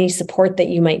ask for any support that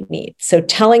you might need. So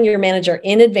telling your manager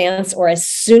in advance or as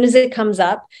soon as it comes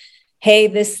up, hey,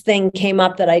 this thing came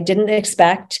up that I didn't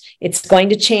expect. It's going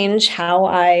to change how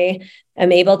I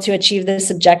am able to achieve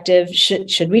this objective.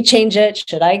 Should we change it?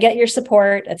 Should I get your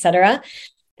support, etc.?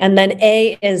 And then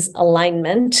A is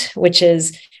alignment, which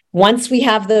is once we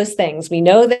have those things, we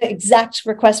know the exact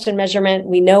request and measurement,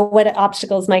 we know what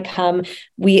obstacles might come,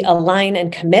 we align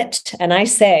and commit. And I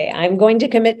say, I'm going to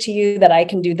commit to you that I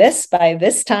can do this by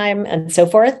this time and so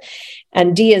forth.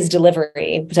 And D is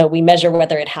delivery. So we measure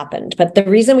whether it happened. But the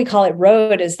reason we call it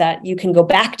road is that you can go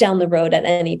back down the road at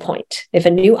any point. If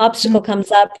a new obstacle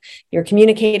comes up, you're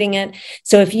communicating it.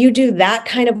 So if you do that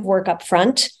kind of work up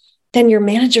front, then your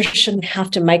manager shouldn't have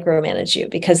to micromanage you,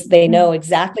 because they know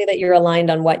exactly that you're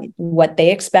aligned on what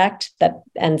they expect, that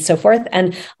and so forth.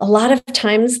 And a lot of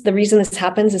times the reason this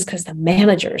happens is because the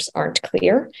managers aren't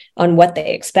clear on what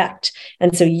they expect.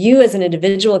 And so you as an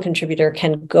individual contributor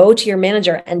can go to your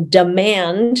manager and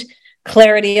demand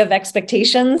clarity of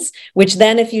expectations, which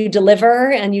then if you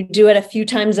deliver and you do it a few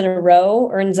times in a row,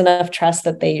 earns enough trust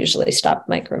that they usually stop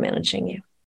micromanaging you.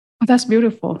 Oh, that's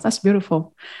beautiful. That's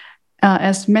beautiful.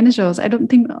 As managers, I don't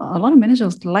think a lot of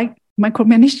managers like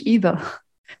micromanage either.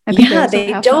 I think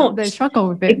they don't. They struggle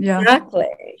with it. Exactly.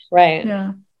 Yeah. Right.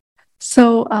 Yeah.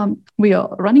 So we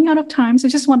are running out of time. So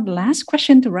just one last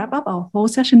question to wrap up our whole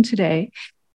session today.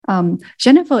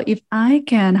 Jennifer, if I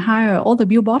can hire all the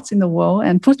billboards in the world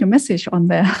and put your message on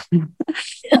there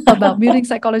about building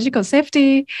psychological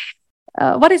safety,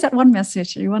 what is that one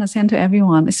message you want to send to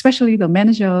everyone, especially the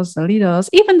managers, the leaders,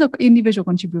 even the individual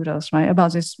contributors, right,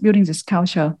 about this building this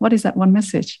culture? What is that one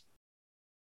message?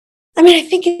 I mean, I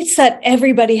think it's that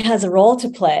everybody has a role to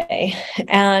play.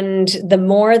 And the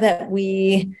more that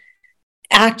we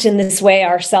act in this way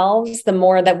ourselves, the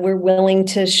more that we're willing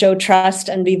to show trust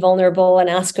and be vulnerable and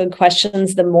ask good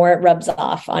questions, the more it rubs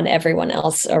off on everyone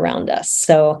else around us.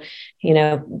 So,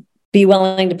 be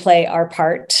willing to play our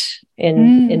part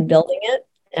in building it.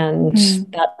 And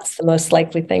that's the most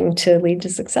likely thing to lead to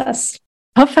success.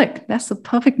 Perfect. That's a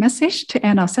perfect message to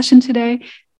end our session today.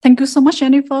 Thank you so much,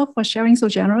 Jennifer, for sharing so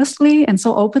generously and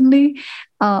so openly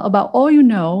about all you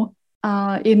know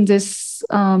in this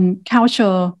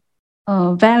culture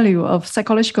value of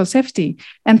psychological safety.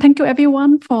 And thank you,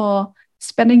 everyone, for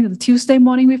spending the Tuesday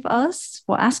morning with us,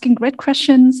 for asking great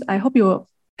questions. I hope you've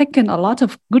taken a lot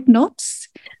of good notes.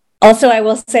 Also, I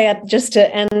will say, just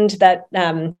to end, that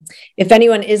if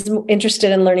anyone is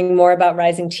interested in learning more about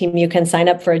Rising Team, you can sign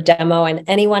up for a demo. And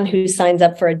anyone who signs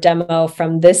up for a demo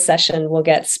from this session will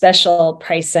get special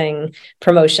pricing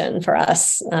promotion for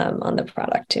us on the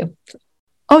product too.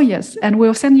 Oh, yes. And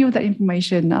we'll send you the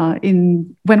information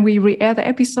when we re-air the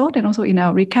episode, and also in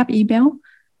our recap email.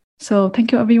 So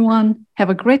thank you, everyone.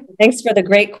 Have a great... Thanks for the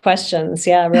great questions.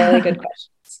 Yeah, really good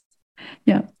questions.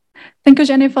 Yeah. Thank you,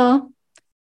 Jennifer.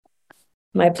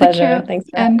 My pleasure. Thanks.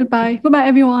 And goodbye. Goodbye,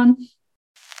 everyone.